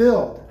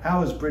 Spirit-filled.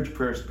 How is bridge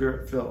prayer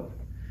Spirit-filled?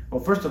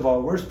 Well, first of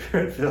all, we're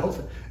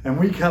Spirit-filled and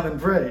we come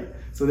and pray.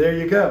 So there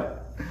you go.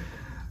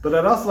 But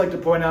I'd also like to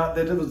point out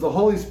that it was the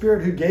Holy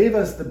Spirit who gave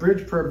us the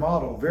bridge prayer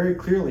model very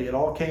clearly. It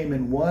all came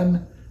in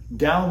one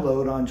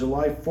download on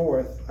July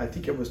 4th. I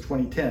think it was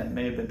 2010. It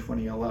may have been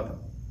 2011.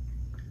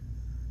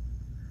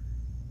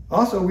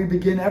 Also, we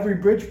begin every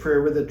bridge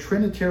prayer with a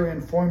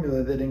Trinitarian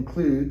formula that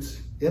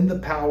includes, in the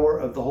power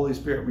of the Holy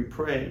Spirit, we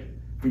pray.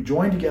 We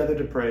join together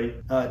to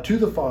pray to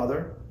the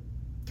Father,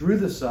 through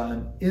the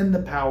Son, in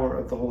the power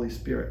of the Holy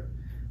Spirit.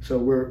 So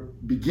we're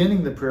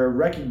beginning the prayer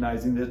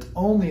recognizing that it's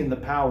only in the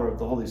power of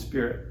the Holy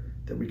Spirit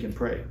that we can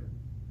pray.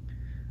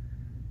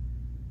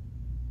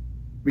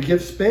 We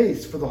give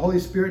space for the Holy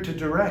Spirit to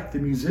direct the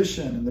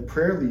musician and the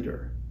prayer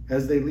leader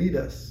as they lead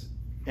us.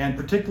 And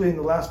particularly in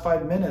the last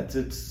 5 minutes,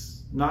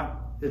 it's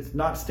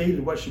not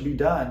stated what should be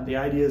done. The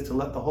idea is to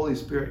let the Holy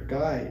Spirit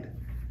guide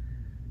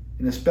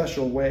in a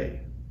special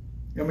way.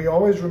 And we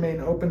always remain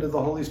open to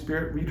the Holy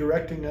Spirit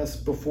redirecting us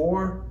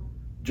before,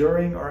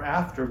 during, or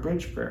after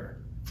bridge prayer.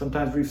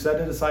 Sometimes we've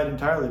set it aside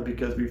entirely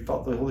because we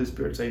felt the Holy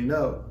Spirit say,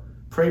 no,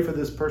 pray for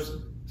this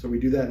person. So we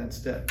do that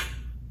instead.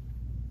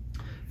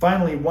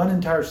 Finally, one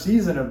entire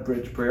season of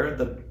bridge prayer,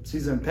 the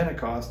season of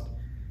Pentecost,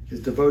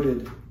 is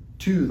devoted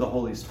to the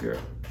Holy Spirit.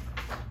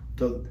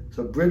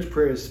 So bridge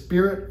prayer is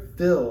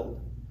Spirit-filled.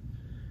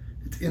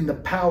 It's in the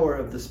power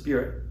of the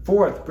Spirit.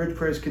 4th, bridge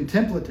prayer is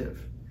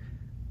contemplative.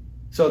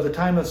 So the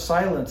time of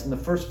silence in the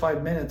first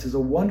 5 minutes is a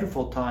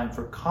wonderful time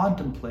for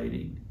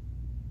contemplating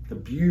the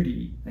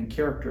beauty and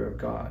character of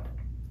God.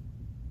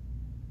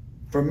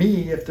 For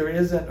me, if there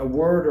isn't a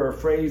word or a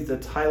phrase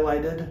that's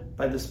highlighted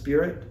by the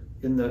Spirit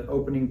in the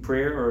opening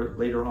prayer or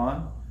later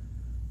on,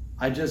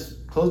 I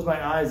just close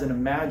my eyes and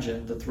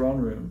imagine the throne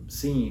room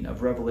scene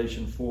of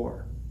Revelation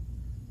 4,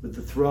 with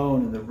the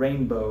throne and the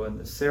rainbow and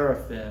the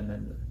seraphim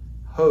and the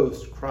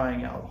host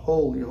crying out,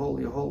 holy,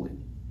 holy, holy.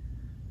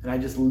 And I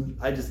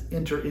just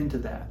enter into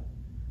that.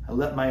 I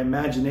let my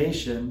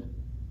imagination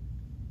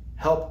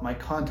help my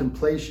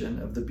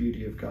contemplation of the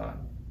beauty of God.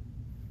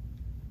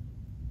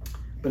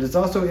 But it's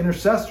also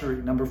intercessory,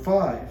 number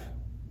 5.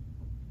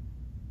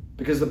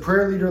 Because the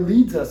prayer leader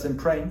leads us in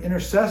praying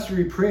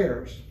intercessory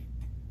prayers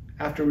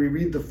after we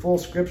read the full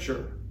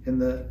Scripture in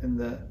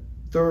the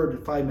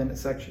third 5-minute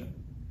section.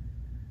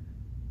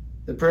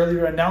 The prayer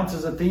leader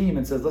announces a theme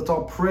and says, let's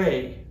all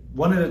pray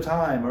one at a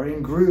time or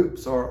in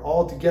groups or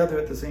all together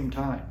at the same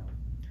time.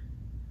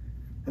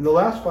 And the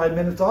last 5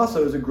 minutes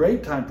also is a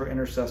great time for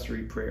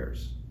intercessory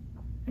prayers,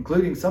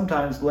 including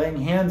sometimes laying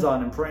hands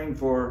on and praying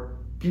for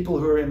people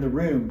who are in the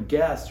room,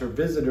 guests or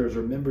visitors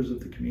or members of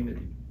the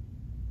community.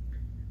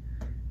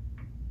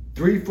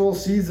 3 full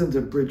seasons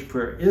of bridge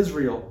prayer,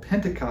 Israel,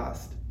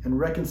 Pentecost, and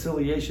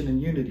reconciliation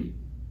and unity,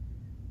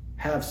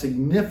 have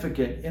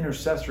significant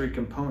intercessory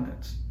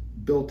components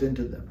built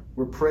into them.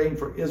 We're praying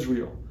for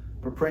Israel.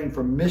 We're praying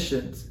for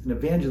missions and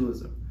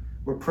evangelism.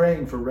 We're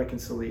praying for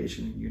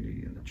reconciliation and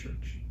unity in the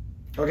church.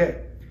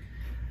 Okay.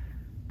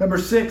 Number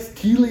 6,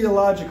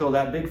 teleological,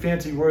 that big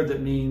fancy word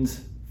that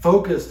means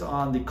focused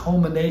on the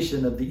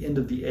culmination of the end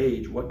of the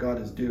age, what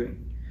God is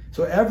doing.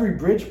 So every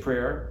bridge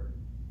prayer,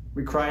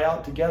 we cry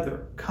out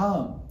together,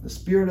 come. The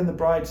Spirit and the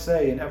bride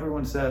say, and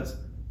everyone says,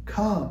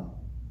 come.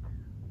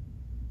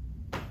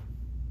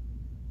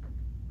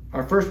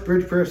 Our first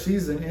bridge prayer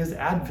season is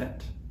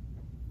Advent,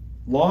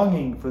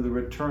 longing for the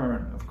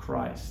return of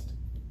Christ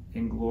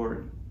in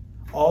glory.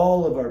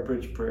 All of our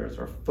bridge prayers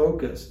are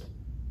focused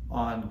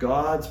on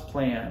God's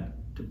plan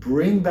to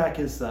bring back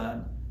his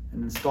Son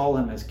and install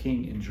him as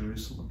King in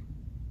Jerusalem.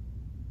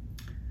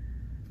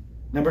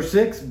 Number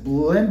 6,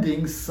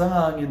 blending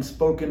sung and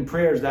spoken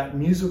prayers, that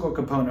musical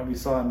component we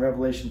saw in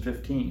Revelation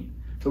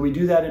 15. So we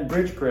do that in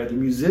bridge prayer. The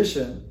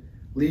musician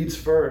leads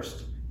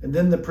first, and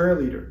then the prayer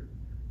leader.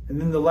 And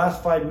then the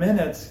last 5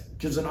 minutes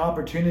gives an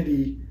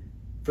opportunity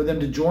for them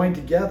to join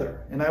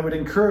together. And I would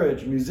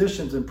encourage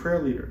musicians and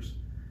prayer leaders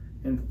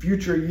in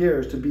future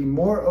years to be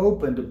more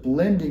open to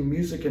blending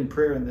music and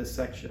prayer in this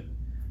section.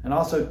 And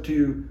also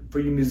for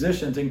you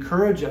musicians,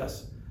 encourage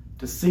us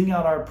to sing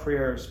out our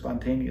prayers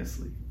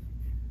spontaneously.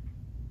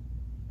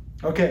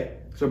 Okay,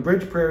 so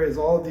bridge prayer is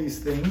all of these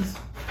things: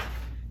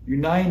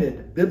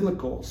 united,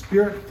 biblical,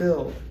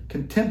 spirit-filled,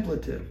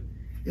 contemplative,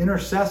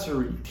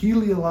 intercessory,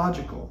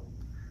 teleological.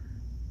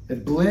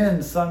 It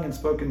blends sung and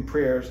spoken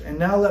prayers. And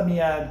now let me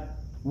add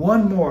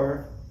one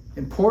more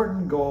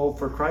important goal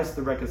for Christ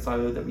the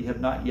Reconciler that we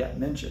have not yet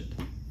mentioned.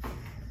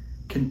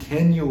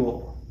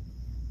 Continual.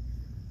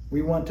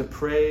 We want to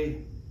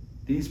pray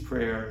these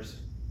prayers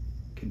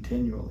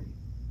continually.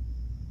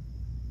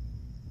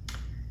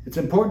 It's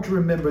important to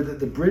remember that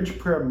the bridge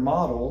prayer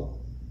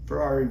model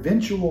for our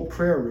eventual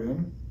prayer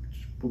room,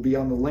 which will be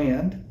on the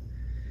land,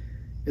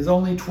 is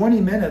only 20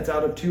 minutes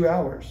out of 2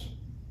 hours.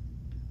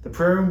 The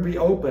prayer room will be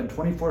open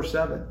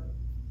 24/7.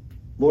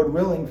 Lord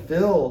willing,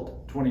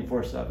 filled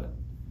 24/7.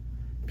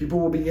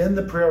 People will be in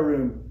the prayer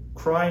room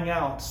crying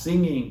out,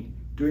 singing,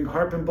 doing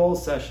harp and bowl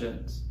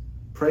sessions,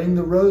 praying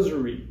the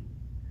rosary.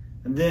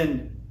 And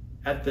then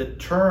at the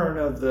turn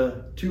of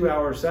the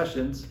 2-hour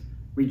sessions,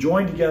 we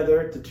join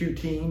together, the 2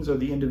 teams or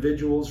the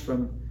individuals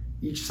from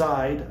each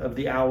side of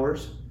the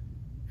hours,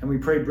 and we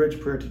pray bridge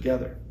prayer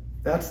together.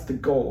 That's the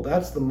goal.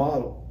 That's the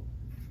model.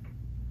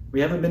 We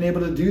haven't been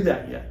able to do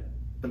that yet,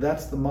 but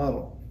that's the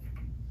model.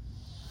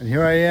 And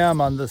here I am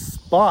on the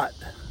spot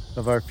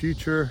of our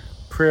future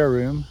prayer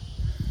room,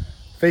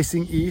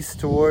 facing east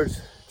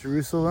towards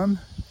Jerusalem.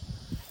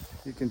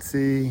 You can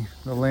see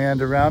the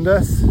land around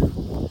us.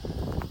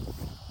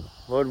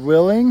 Lord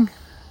willing,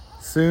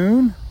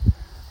 soon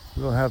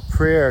we'll have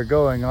prayer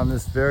going on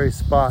this very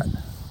spot.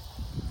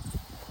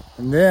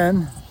 And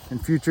then, in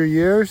future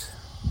years,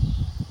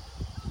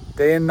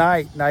 day and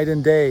night, night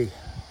and day,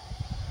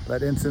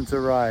 let incense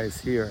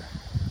arise here.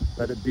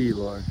 Let it be,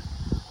 Lord.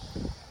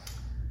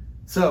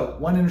 So,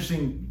 one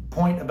interesting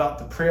point about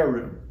the prayer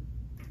room.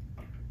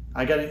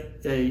 I got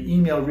an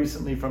email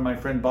recently from my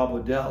friend Bob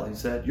Liddell. He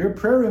said, your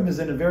prayer room is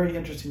in a very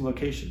interesting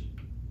location.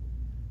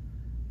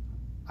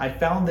 I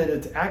found that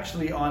it's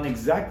actually on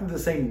exactly the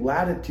same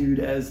latitude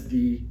as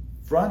the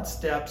front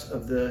steps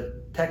of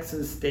the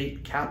Texas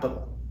State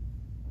Capitol.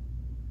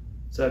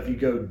 So if you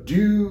go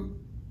due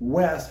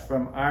west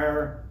from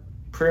our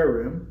prayer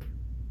room,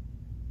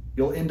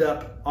 you'll end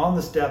up on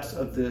the steps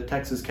of the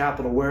Texas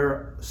Capitol,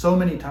 where so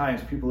many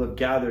times people have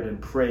gathered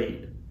and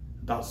prayed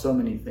about so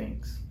many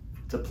things.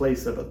 It's a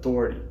place of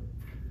authority.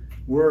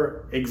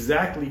 We're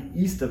exactly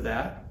east of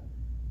that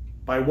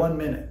by 1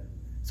 minute.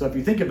 So if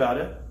you think about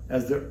it,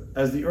 as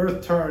the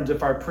earth turns,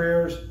 if our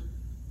prayers,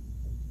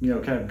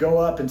 kind of go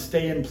up and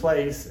stay in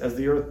place as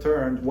the earth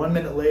turns, 1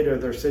 minute later,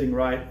 they're sitting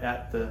right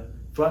at the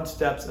front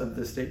steps of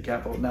the state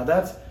capitol. Now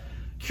that's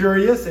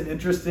curious and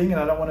interesting, and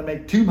I don't want to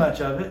make too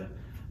much of it,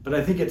 but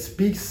I think it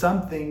speaks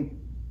something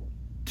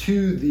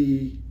to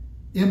the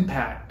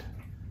impact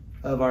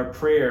of our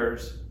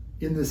prayers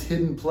in this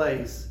hidden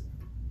place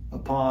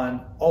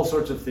upon all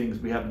sorts of things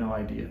we have no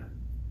idea.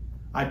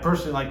 I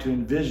personally like to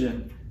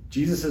envision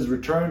Jesus'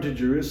 return to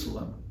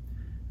Jerusalem,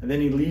 and then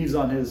he leaves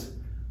on his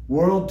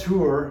world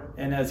tour,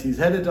 and as he's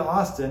headed to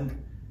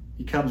Austin,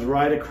 he comes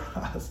right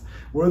across.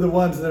 We're the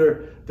ones that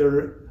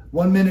are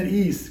 1 minute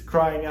east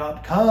crying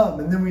out, come,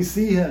 and then we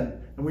see him,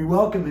 and we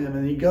welcome him,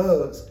 and he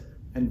goes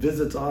and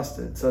visits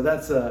Austin. So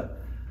that's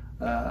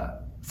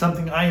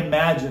something I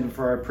imagine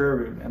for our prayer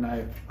room, and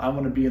I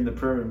want to be in the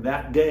prayer room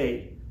that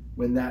day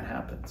when that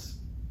happens.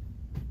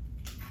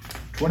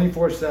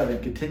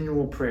 24/7,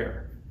 continual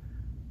prayer.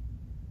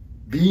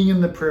 being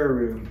in the prayer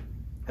room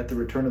at the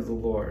return of the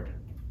Lord.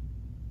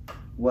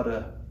 What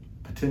a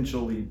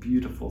potentially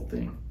beautiful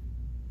thing.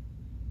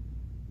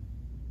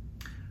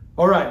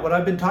 All right, what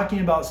I've been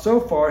talking about so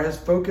far has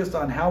focused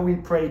on how we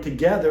pray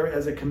together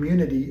as a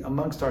community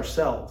amongst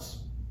ourselves.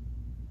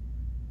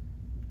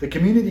 The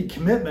community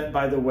commitment,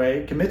 by the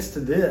way, commits to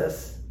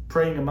this,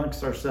 praying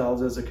amongst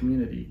ourselves as a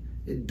community.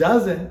 It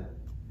doesn't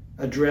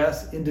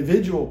address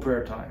individual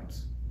prayer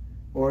times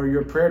or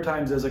your prayer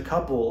times as a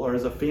couple or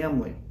as a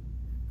family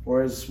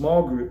or as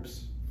small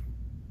groups.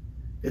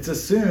 It's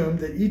assumed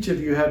that each of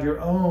you have your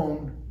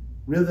own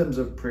rhythms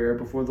of prayer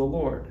before the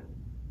Lord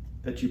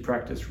that you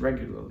practice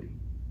regularly.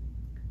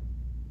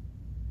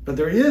 But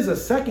there is a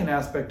second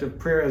aspect of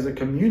prayer as a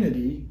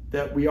community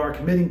that we are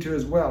committing to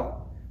as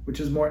well, which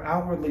is more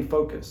outwardly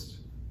focused.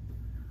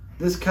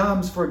 This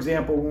comes, for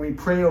example, when we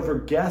pray over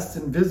guests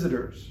and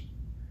visitors.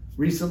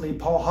 Recently,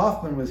 Paul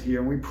Hoffman was here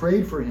and we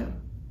prayed for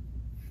him.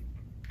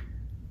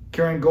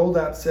 Karen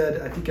Goldat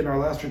said, I think in our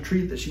last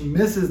retreat, that she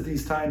misses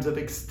these times of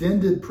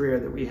extended prayer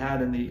that we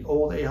had in the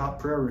old AHOP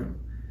prayer room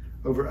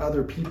over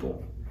other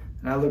people.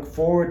 And I look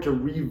forward to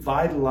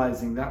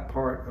revitalizing that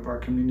part of our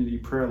community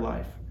prayer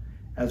life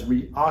as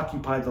we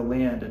occupy the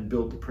land and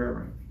build the prayer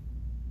room.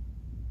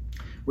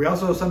 We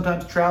also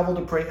sometimes travel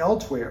to pray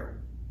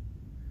elsewhere.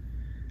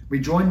 We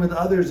join with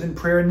others in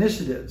prayer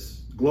initiatives.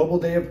 Global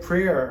Day of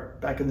Prayer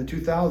back in the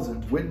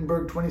 2000s,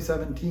 Wittenberg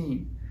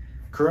 2017.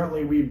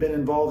 Currently, we've been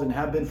involved and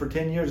have been for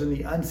 10 years in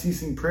the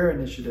Unceasing Prayer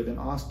Initiative in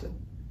Austin.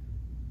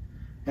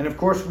 And of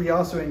course, we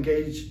also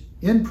engage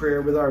in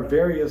prayer with our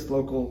various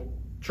local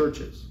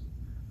churches.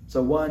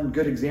 So one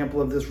good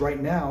example of this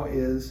right now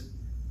is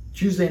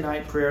Tuesday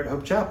night prayer at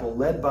Hope Chapel,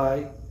 led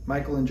by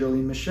Michael and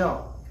Jolene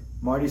Michelle,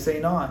 Marty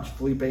St. Ange,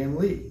 Felipe and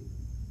Lee.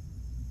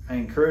 I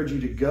encourage you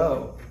to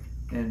go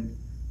and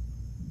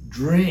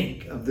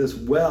drink of this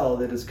well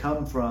that has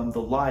come from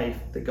the life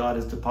that God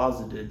has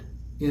deposited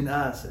in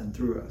us and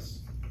through us.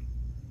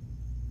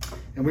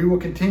 And we will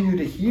continue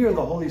to hear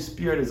the Holy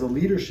Spirit as a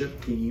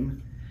leadership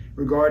team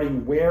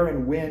regarding where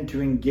and when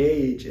to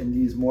engage in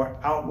these more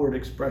outward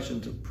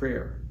expressions of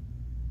prayer.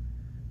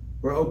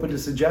 We're open to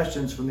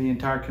suggestions from the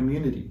entire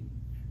community,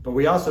 but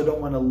we also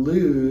don't want to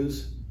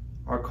lose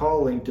our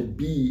calling to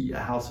be a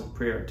house of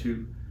prayer,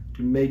 to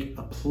make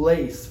a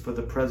place for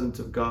the presence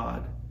of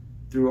God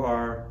through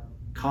our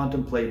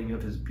contemplating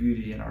of his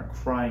beauty and our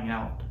crying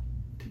out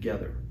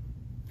together.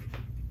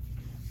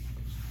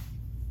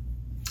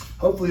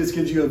 Hopefully this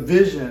gives you a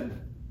vision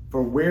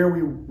for where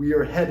we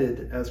are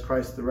headed as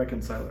Christ the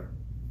Reconciler.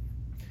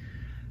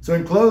 So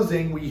in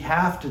closing, we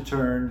have to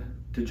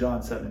turn to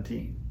John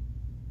 17.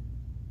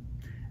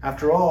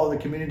 After all, the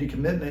community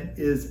commitment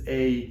is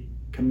a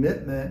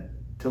commitment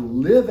to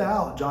live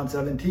out John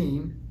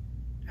 17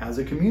 as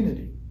a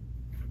community.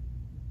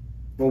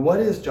 Well, what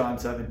is John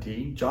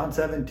 17? John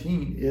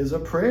 17 is a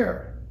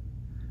prayer.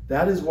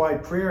 That is why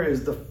prayer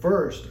is the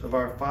first of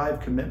our 5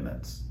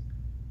 commitments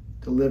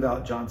to live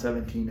out John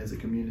 17 as a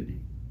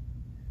community.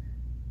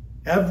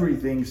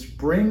 Everything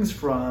springs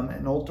from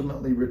and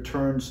ultimately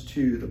returns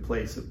to the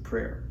place of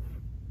prayer.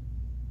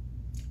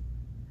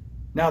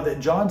 Now, that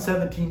John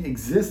 17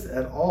 exists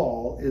at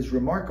all is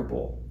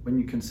remarkable when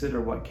you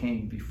consider what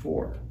came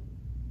before.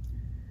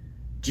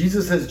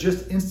 Jesus has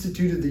just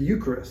instituted the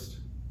Eucharist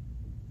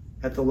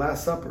at the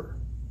Last Supper,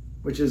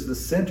 which is the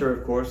center,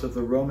 of course, of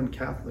the Roman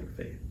Catholic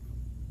faith.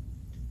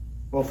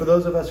 Well, for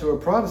those of us who are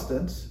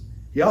Protestants,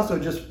 he also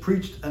just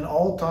preached an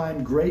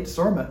all-time great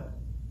sermon,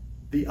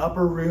 the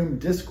Upper Room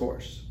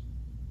Discourse.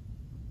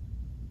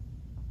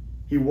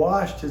 He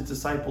washed his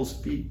disciples'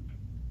 feet.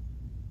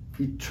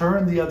 He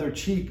turned the other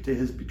cheek to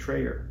his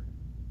betrayer.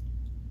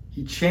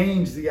 He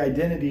changed the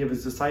identity of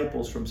his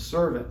disciples from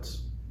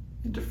servants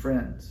into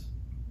friends.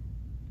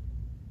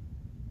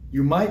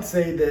 You might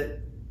say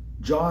that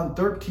John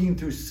 13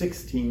 through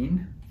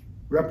 16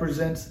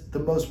 represents the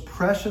most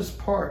precious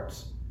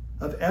parts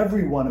of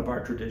every one of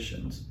our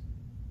traditions,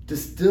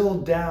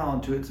 distilled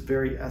down to its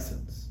very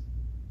essence.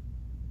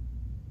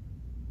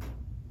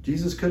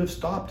 Jesus could have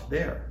stopped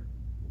there,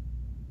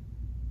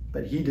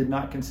 but he did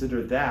not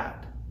consider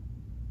that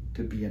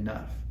to be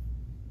enough.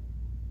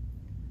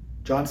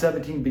 John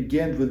 17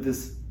 begins with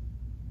this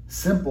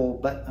simple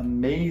but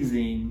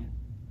amazing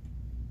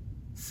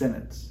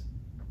sentence.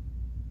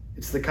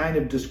 It's the kind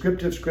of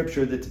descriptive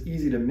scripture that's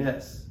easy to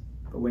miss,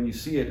 but when you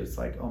see it, it's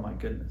like, oh my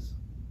goodness.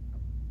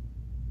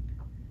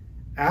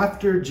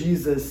 After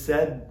Jesus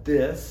said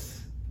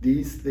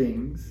these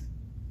things,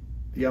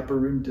 the Upper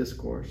Room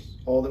Discourse,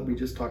 all that we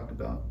just talked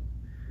about,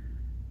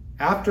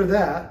 after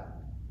that,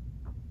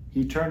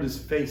 he turned his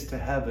face to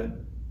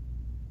heaven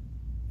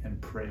and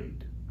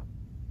prayed.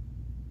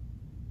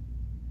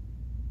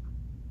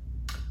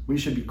 We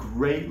should be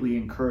greatly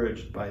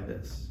encouraged by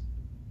this.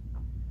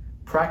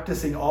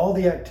 Practicing all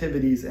the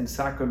activities and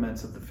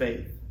sacraments of the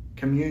faith,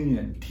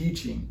 communion,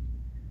 teaching,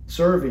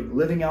 serving,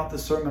 living out the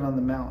Sermon on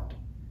the Mount,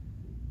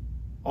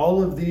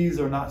 all of these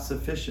are not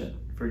sufficient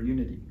for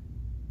unity.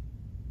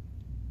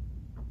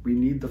 We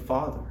need the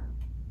Father.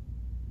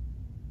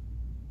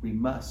 We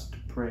must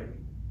pray.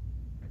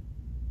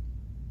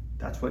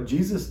 That's what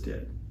Jesus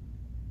did.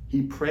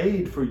 He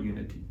prayed for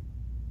unity.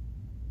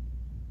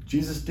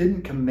 Jesus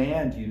didn't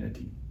command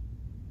unity.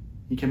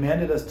 He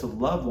commanded us to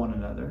love one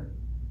another.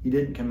 He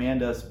didn't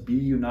command us be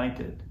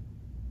united.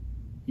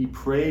 He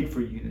prayed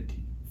for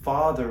unity.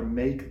 Father,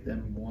 make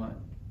them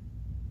one.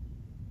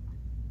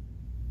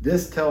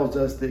 This tells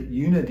us that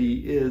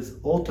unity is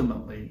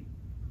ultimately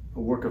a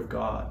work of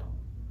God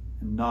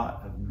and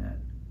not of men.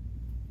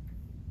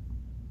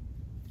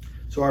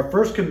 So our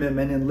first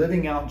commitment in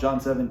living out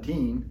John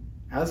 17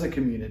 as a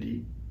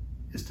community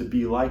is to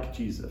be like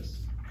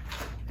Jesus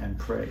and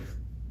pray.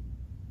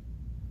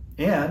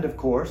 And of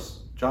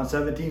course, John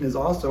 17 is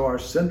also our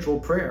central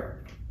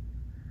prayer.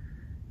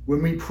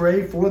 When we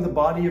pray for the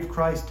body of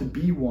Christ to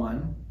be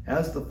one,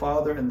 as the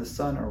Father and the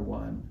Son are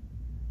one,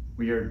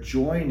 we are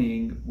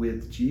joining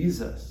with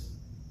Jesus.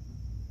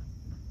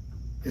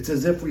 It's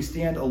as if we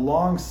stand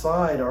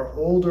alongside our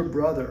older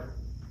brother,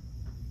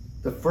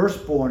 the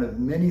firstborn of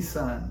many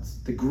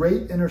sons, the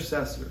great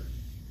intercessor.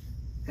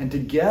 And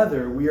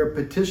together we are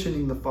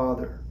petitioning the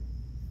Father,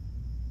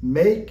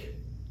 make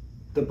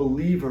the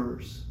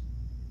believers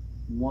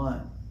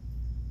one.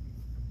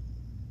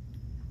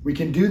 We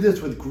can do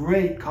this with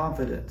great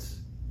confidence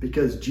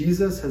because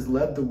Jesus has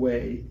led the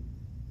way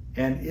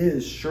and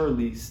is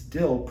surely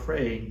still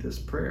praying this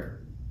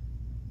prayer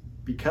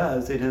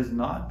because it has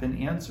not been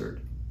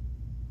answered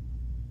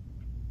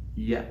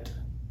yet.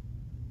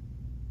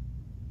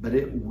 But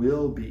it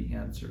will be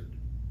answered.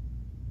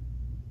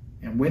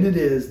 And when it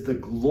is, the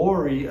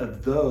glory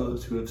of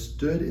those who have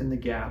stood in the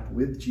gap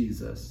with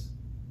Jesus,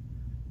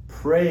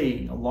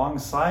 praying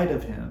alongside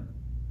of him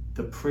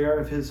the prayer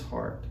of his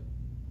heart,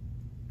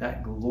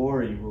 that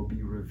glory will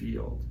be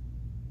revealed.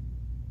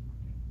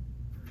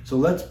 So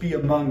let's be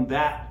among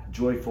that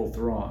joyful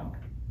throng.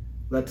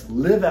 Let's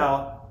live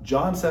out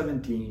John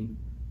 17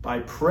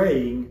 by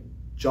praying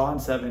John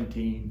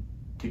 17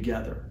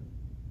 together.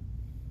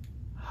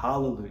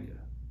 Hallelujah.